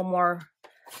looks a little more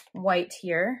white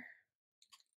here.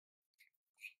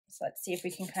 So let's see if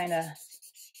we can kind of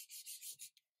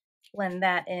blend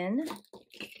that in.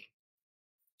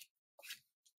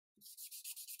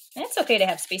 And it's okay to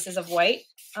have spaces of white.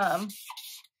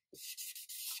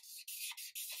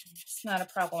 It's not a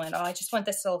problem at all. I just want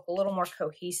this to look a little more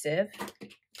cohesive.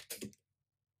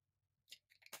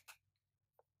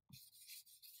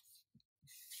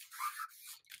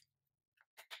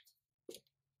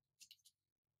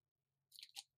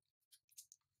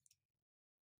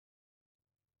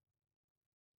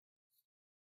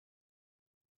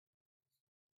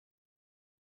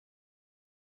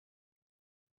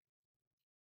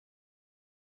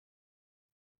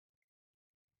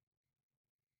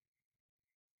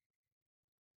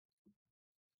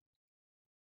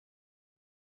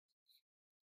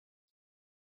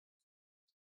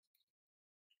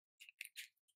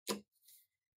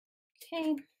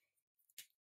 Okay.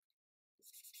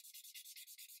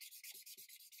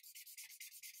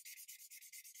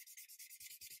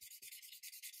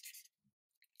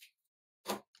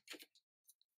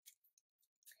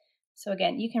 So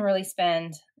again, you can really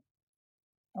spend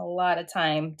a lot of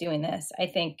time doing this.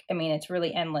 I mean, it's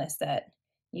really endless that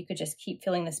you could just keep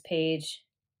filling this page.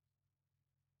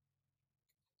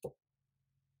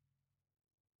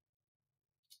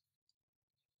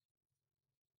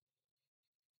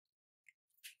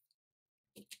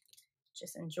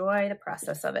 Just enjoy the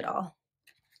process of it all.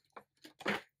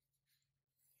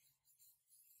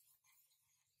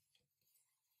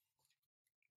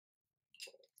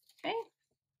 Okay,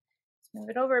 let's move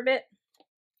it over a bit.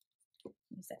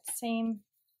 Use that same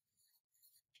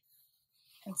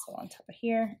pencil on top of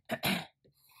here.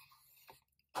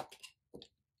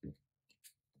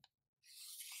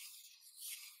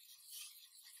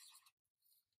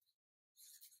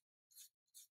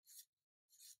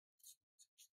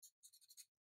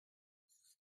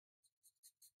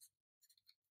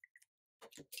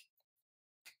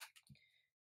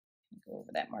 Go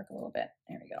over that mark a little bit.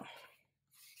 There we go.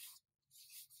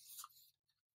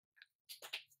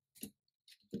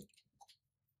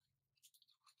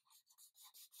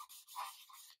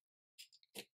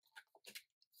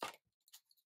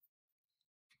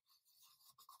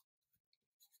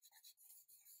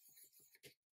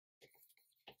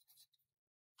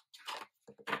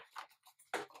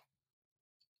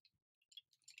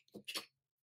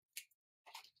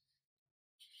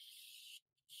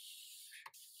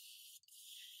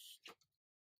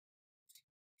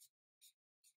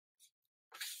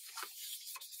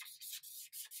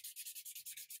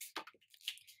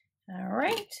 All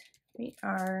right, we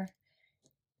are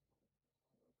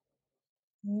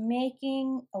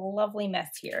making a lovely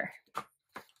mess here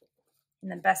in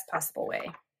the best possible way.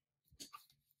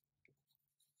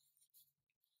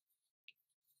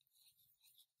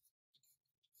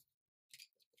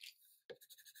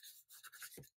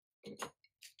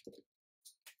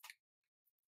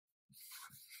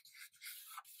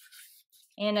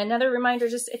 And another reminder,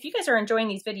 just if you guys are enjoying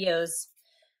these videos,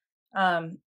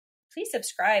 please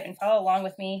subscribe and follow along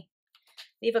with me.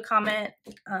 Leave a comment.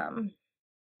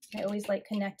 I always like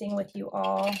connecting with you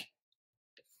all,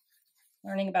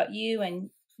 learning about you and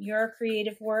your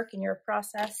creative work and your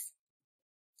process.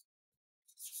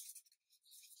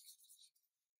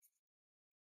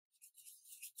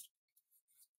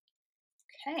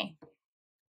 Okay.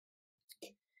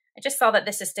 I just saw that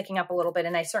this is sticking up a little bit,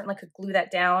 and I certainly could glue that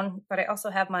down, but I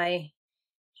also have my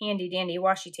handy dandy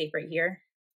washi tape right here.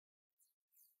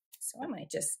 So I might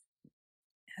just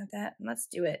have that, and let's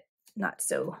do it not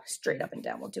so straight up and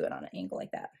down. We'll do it on an angle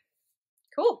like that.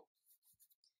 Cool.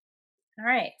 All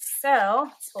right, so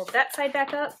let's fold that side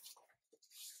back up.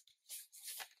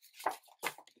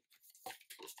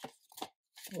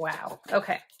 Wow,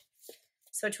 okay.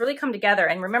 So it's really come together.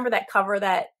 And remember that cover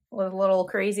that was a little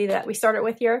crazy that we started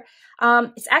with here?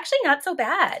 It's actually not so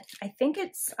bad. I think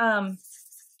I'm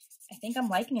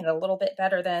liking it a little bit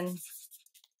better than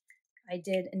I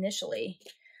did initially.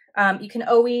 You can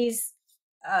always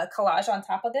collage on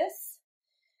top of this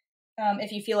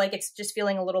if you feel like it's just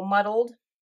feeling a little muddled.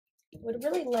 Would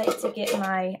really like to get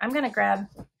I'm going to grab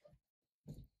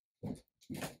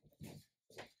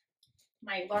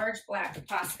my large black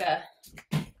Posca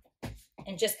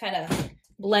and just kind of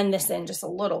blend this in just a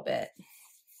little bit.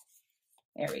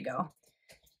 There we go.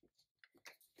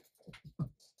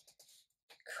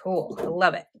 Cool. I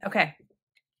love it. Okay.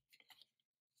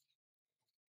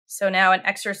 So now an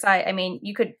exercise, I mean,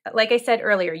 you could, like I said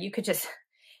earlier, you could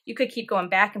keep going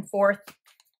back and forth.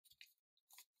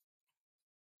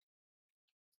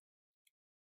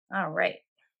 All right.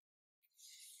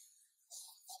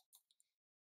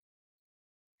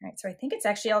 All right, so I think it's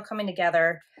actually all coming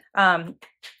together.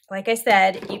 Like I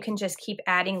said, you can just keep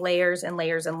adding layers and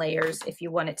layers and layers if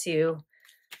you wanted to.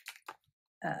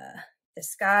 The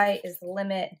sky is the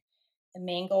limit. The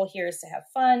main goal here is to have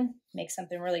fun, make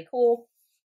something really cool,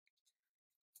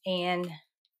 and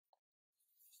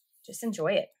just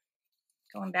enjoy it.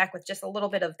 Going back with just a little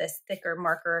bit of this thicker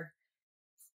marker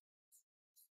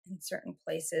in certain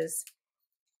places.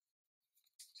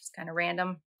 Just kind of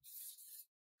random.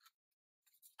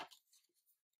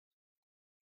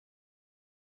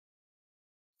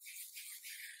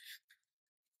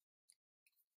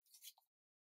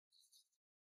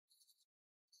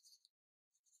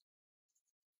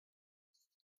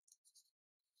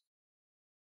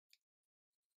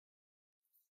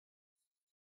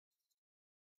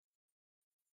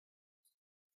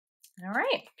 All right,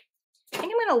 I think I'm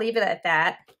going to leave it at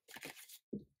that.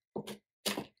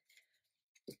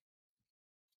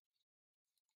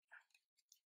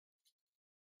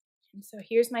 And so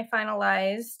here's my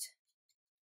finalized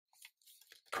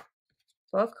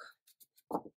book.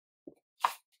 All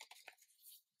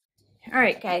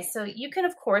right, guys, so you can,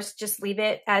 of course, just leave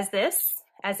it as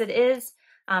it is.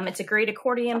 It's a great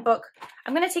accordion book.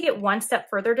 I'm going to take it one step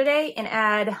further today and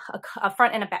add a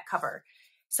front and a back cover.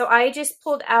 So I just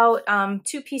pulled out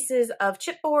 2 pieces of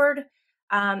chipboard.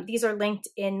 These are linked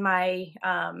in my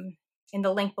in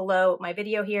the link below my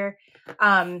video here.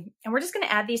 And we're just going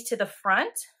to add these to the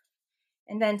front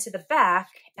and then to the back,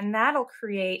 and that'll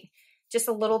create just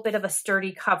a little bit of a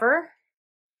sturdy cover,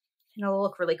 and it'll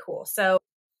look really cool. So,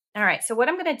 all right, so what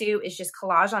I'm going to do is just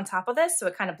collage on top of this so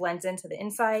it kind of blends into the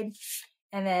inside,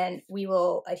 and then we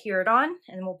will adhere it on,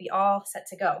 and we'll be all set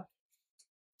to go.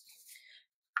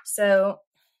 So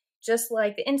just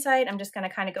like the inside, I'm just going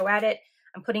to kind of go at it.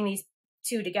 I'm putting these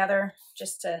 2 together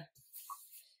just to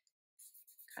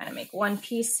kind of make one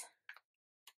piece.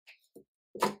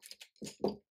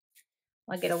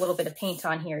 I'll get a little bit of paint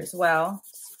on here as well.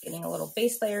 Just getting a little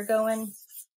base layer going.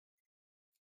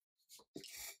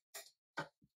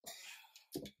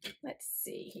 Let's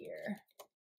see here.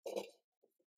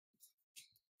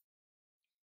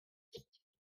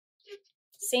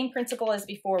 Same principle as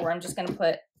before, where I'm just going to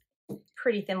put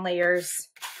pretty thin layers.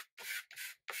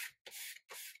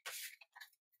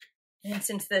 And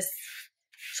since this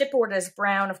chipboard is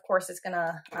brown, of course, it's going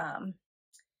to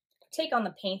take on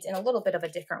the paint in a little bit of a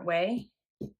different way,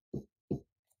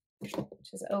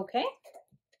 which is okay.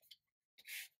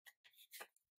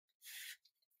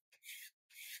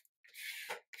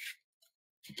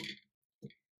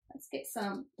 Let's get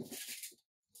some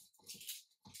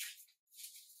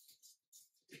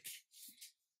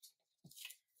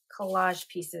collage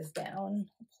pieces down.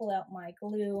 Pull out my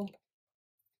glue.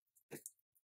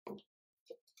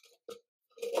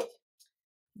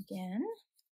 Again.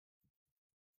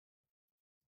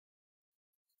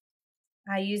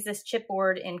 I use this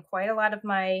chipboard in quite a lot of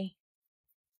my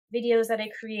videos that I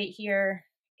create here.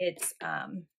 It's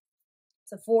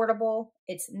affordable.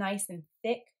 It's nice and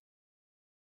thick.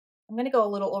 I'm going to go a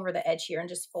little over the edge here and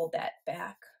just fold that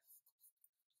back.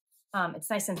 It's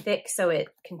nice and thick, so it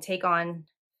can take on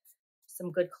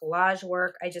some good collage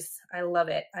work. I love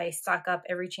it. I stock up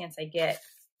every chance I get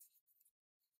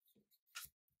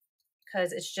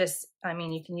because it's just, I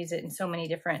mean, you can use it in so many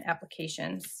different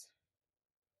applications.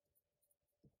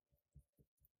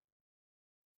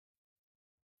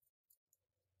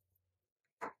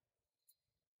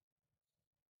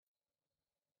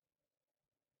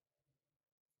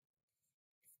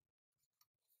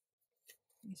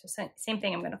 So same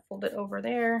thing, I'm going to fold it over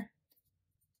there.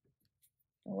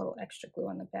 A little extra glue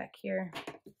on the back here.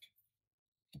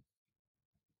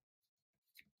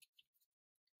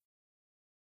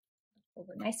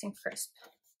 Over nice and crisp.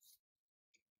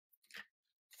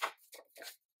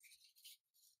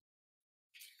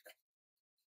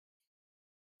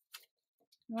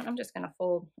 I'm just going to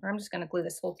fold, or I'm just going to glue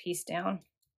this whole piece down.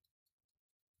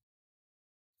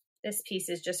 This piece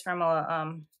is just from a,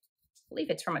 I believe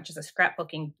it's from just a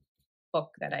scrapbooking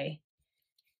book that I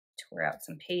tore out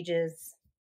some pages.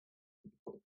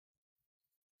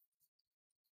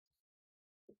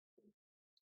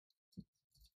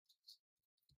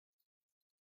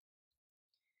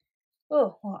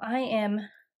 Oh, well, I am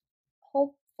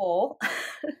hopeful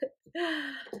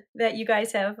that you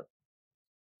guys have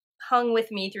hung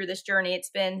with me through this journey. It's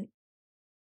been,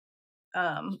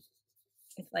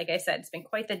 like I said, it's been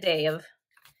quite the day of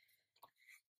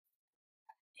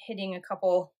hitting a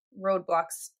couple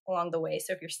roadblocks along the way.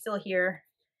 So if you're still here,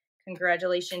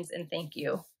 congratulations and thank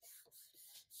you.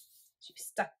 You've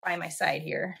stuck by my side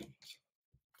here.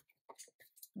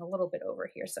 A little bit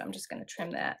over here, so I'm just going to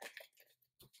trim that.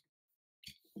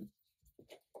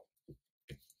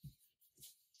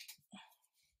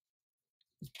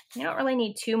 You don't really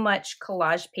need too much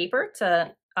collage paper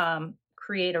to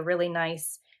create a really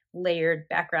nice layered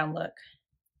background look.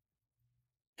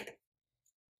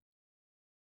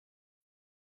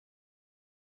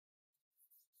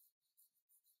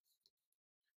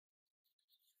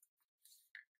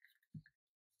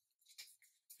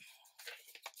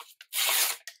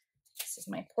 This is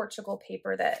my Portugal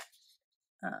paper that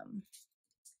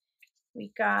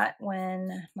we got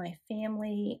when my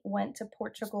family went to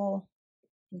Portugal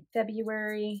in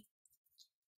February.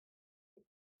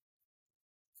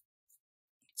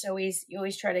 So you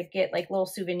always try to get like little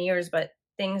souvenirs, but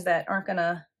things that aren't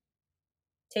gonna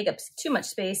take up too much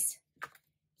space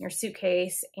in your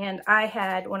suitcase. And I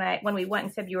had, when we went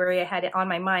in February, I had it on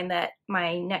my mind that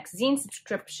my next zine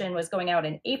subscription was going out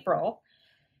in April.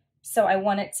 So I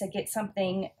wanted to get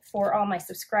something for all my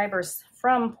subscribers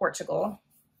from Portugal.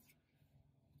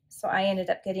 So I ended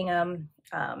up getting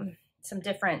some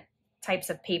different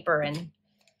types of paper, and it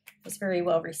was very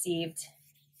well received.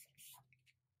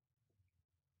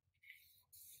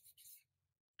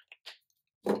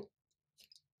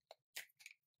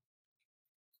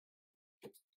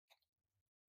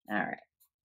 All right.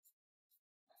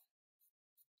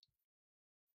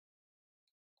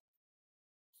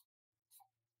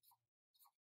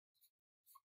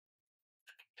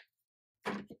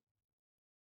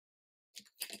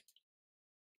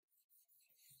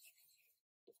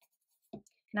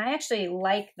 And I actually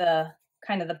like the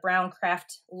kind of the brown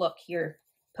craft look here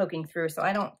poking through. So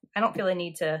I don't feel a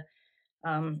need to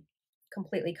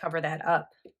completely cover that up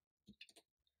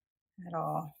at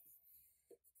all.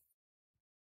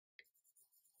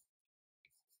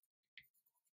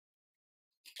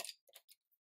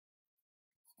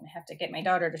 I have to get my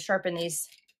daughter to sharpen these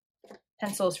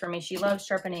pencils for me. She loves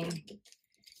sharpening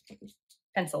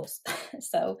pencils.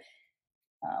 So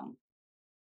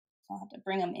I'll have to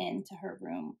bring them into her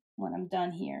room when I'm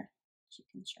done here. She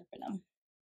can sharpen them.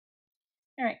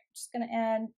 All right, just gonna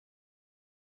add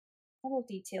little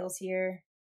details here.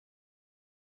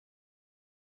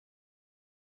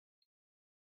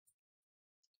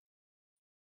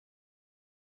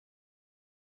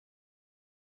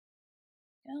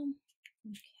 Okay,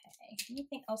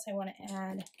 anything else I want to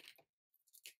add?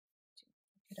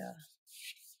 Okay,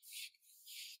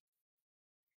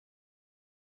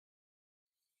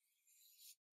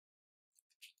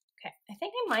 I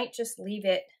think I might just leave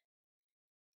it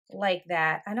like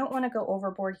that. I don't want to go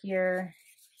overboard here.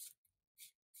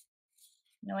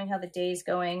 Knowing how the day's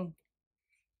going,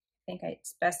 I think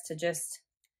it's best to just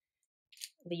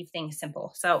leave things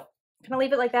simple. So I'm gonna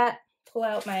leave it like that. Pull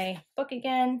out my book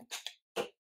again.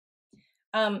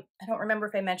 I don't remember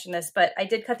if I mentioned this, but I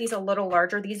did cut these a little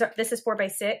larger. This is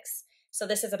 4x6, so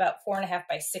this is about 4.5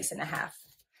 by 6.5.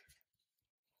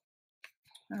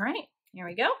 All right, here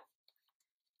we go.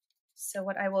 So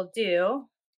what I will do,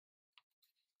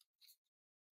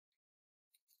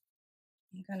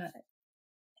 I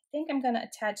think I'm gonna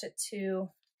attach it to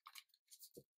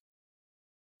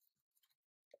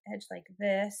the edge like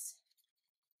this.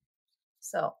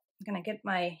 So I'm gonna get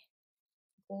my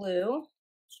glue.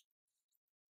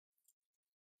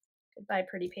 Goodbye,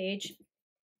 pretty page.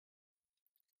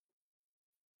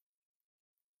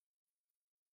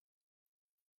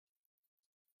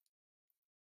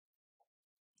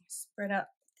 Spread out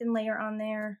thin layer on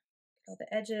there, get all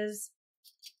the edges.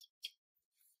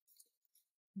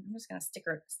 I'm just gonna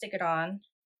stick it on,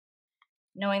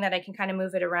 knowing that I can kind of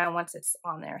move it around once it's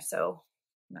on there, so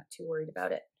I'm not too worried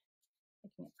about it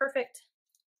making it perfect.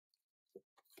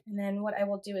 And then what I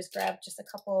will do is grab just a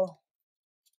couple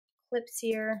clips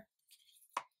here.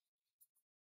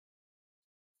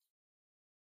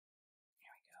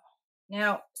 There we go.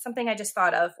 Now, something I just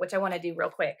thought of, which I want to do real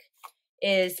quick,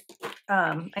 is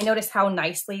I noticed how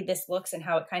nicely this looks and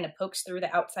how it kind of pokes through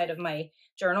the outside of my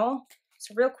journal.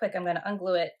 So real quick, I'm going to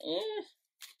unglue it.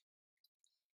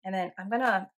 And then I'm going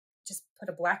to just put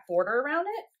a black border around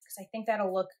it because I think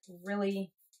that'll look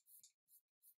really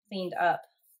cleaned up.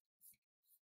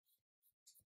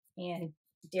 And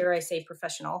dare I say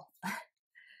professional. So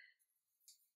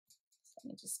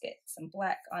let me just get some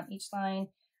black on each line.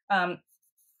 I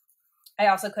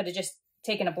also could have just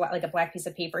taken a black piece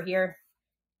of paper here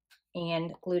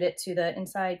and glued it to the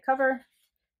inside cover.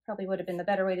 Probably would have been the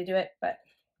better way to do it, but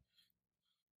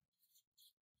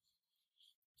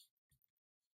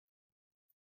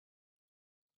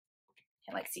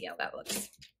I like to see how that looks.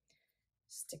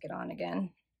 Stick it on again.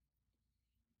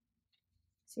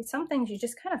 See, some things you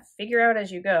just kind of figure out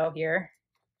as you go here.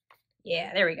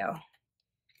 Yeah, there we go.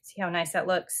 See how nice that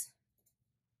looks?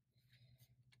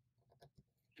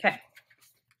 Okay.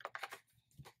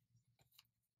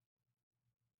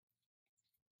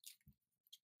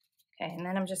 Okay, and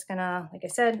then I'm just gonna, like I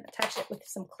said, attach it with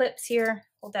some clips here.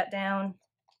 Hold that down.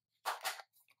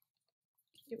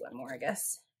 Do one more, I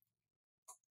guess.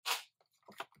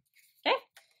 Okay,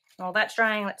 while that's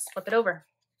drying, let's flip it over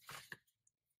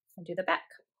and do the back.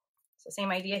 So same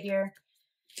idea here.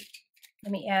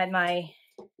 Let me add my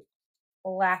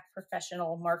black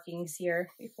professional markings here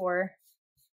before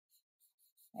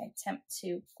I attempt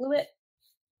to glue it.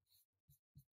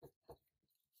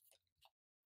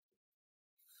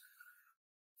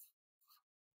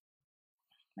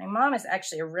 My mom is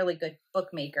actually a really good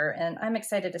bookmaker, and I'm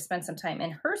excited to spend some time in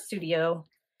her studio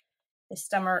this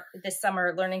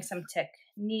summer learning some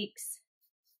techniques.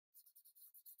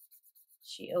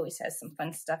 She always has some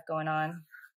fun stuff going on.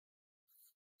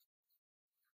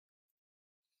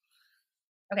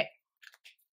 Okay,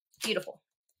 beautiful.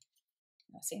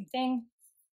 Now, same thing.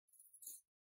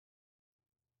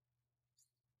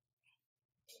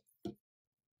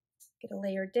 Get a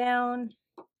layer down.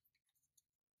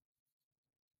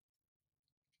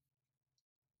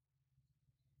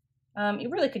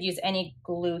 You really could use any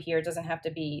glue here. It doesn't have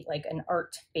to be like an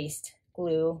art-based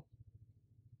glue.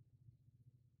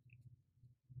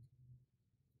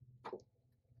 Okay,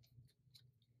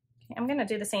 I'm gonna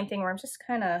do the same thing where I'm just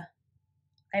kind of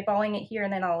eyeballing it here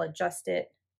and then I'll adjust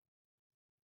it.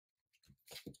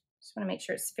 Just want to make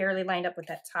sure it's fairly lined up with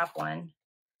that top one.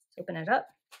 Let's open it up.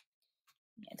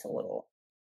 It's a little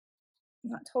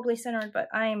not totally centered, but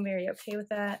I am very okay with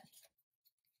that.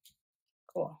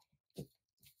 Cool.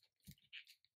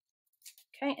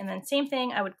 Okay, and then same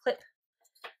thing, I would clip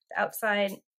the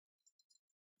outside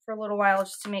for a little while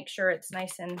just to make sure it's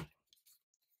nice and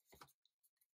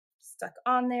stuck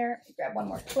on there. Grab one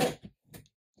more clip.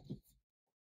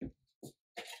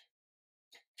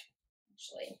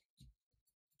 Actually,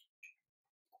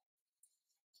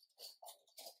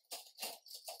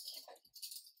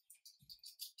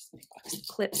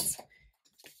 clips.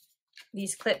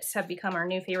 These clips have become our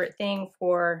new favorite thing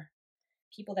for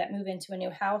people that move into a new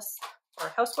house or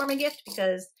a housewarming gift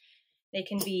because they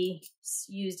can be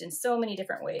used in so many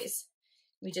different ways.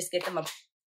 We just get them a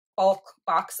bulk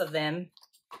box of them,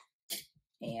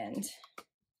 and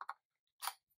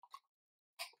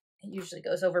it usually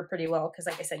goes over pretty well because,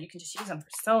 like I said, you can just use them for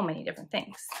so many different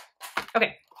things.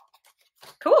 Okay,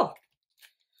 cool.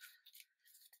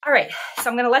 All right,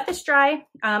 so I'm gonna let this dry.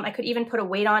 I could even put a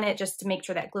weight on it just to make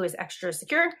sure that glue is extra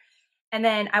secure. And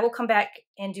then I will come back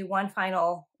and do one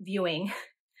final viewing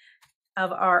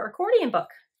of our accordion book,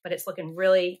 but it's looking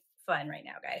really fun right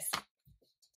now, guys.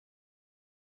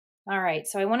 All right,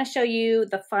 so I want to show you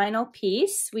the final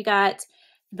piece. We got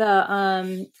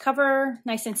the cover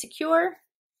nice and secure.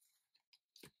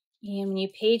 And when you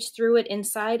page through it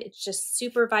inside, it's just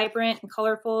super vibrant and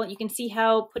colorful. You can see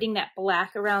how putting that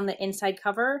black around the inside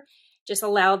cover just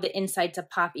allowed the inside to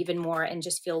pop even more and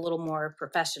just feel a little more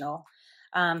professional.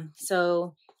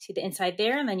 So see the inside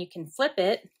there, and then you can flip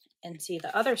it and see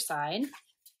the other side.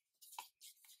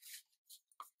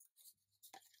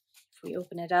 If we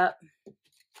open it up,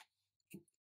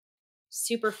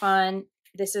 super fun.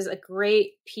 This is a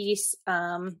great piece,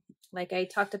 like I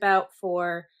talked about,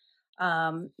 for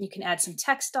you can add some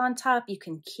text on top. You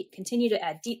can continue to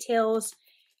add details.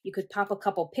 You could pop a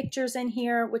couple pictures in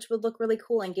here, which would look really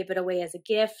cool, and give it away as a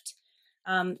gift.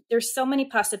 There's so many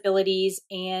possibilities,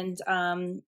 and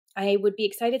I would be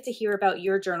excited to hear about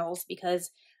your journals,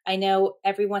 because I know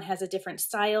everyone has a different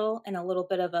style and a little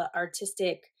bit of an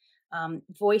artistic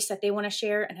voice that they want to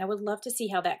share, and I would love to see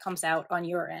how that comes out on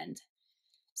your end.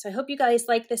 So I hope you guys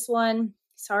like this one.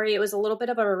 Sorry, it was a little bit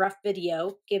of a rough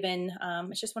video, given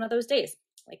it's just one of those days,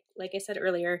 like I said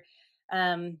earlier.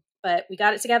 But we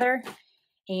got it together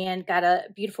and got a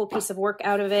beautiful piece of work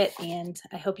out of it, and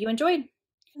I hope you enjoyed.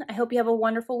 I hope you have a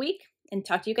wonderful week, and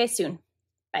talk to you guys soon.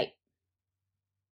 Bye.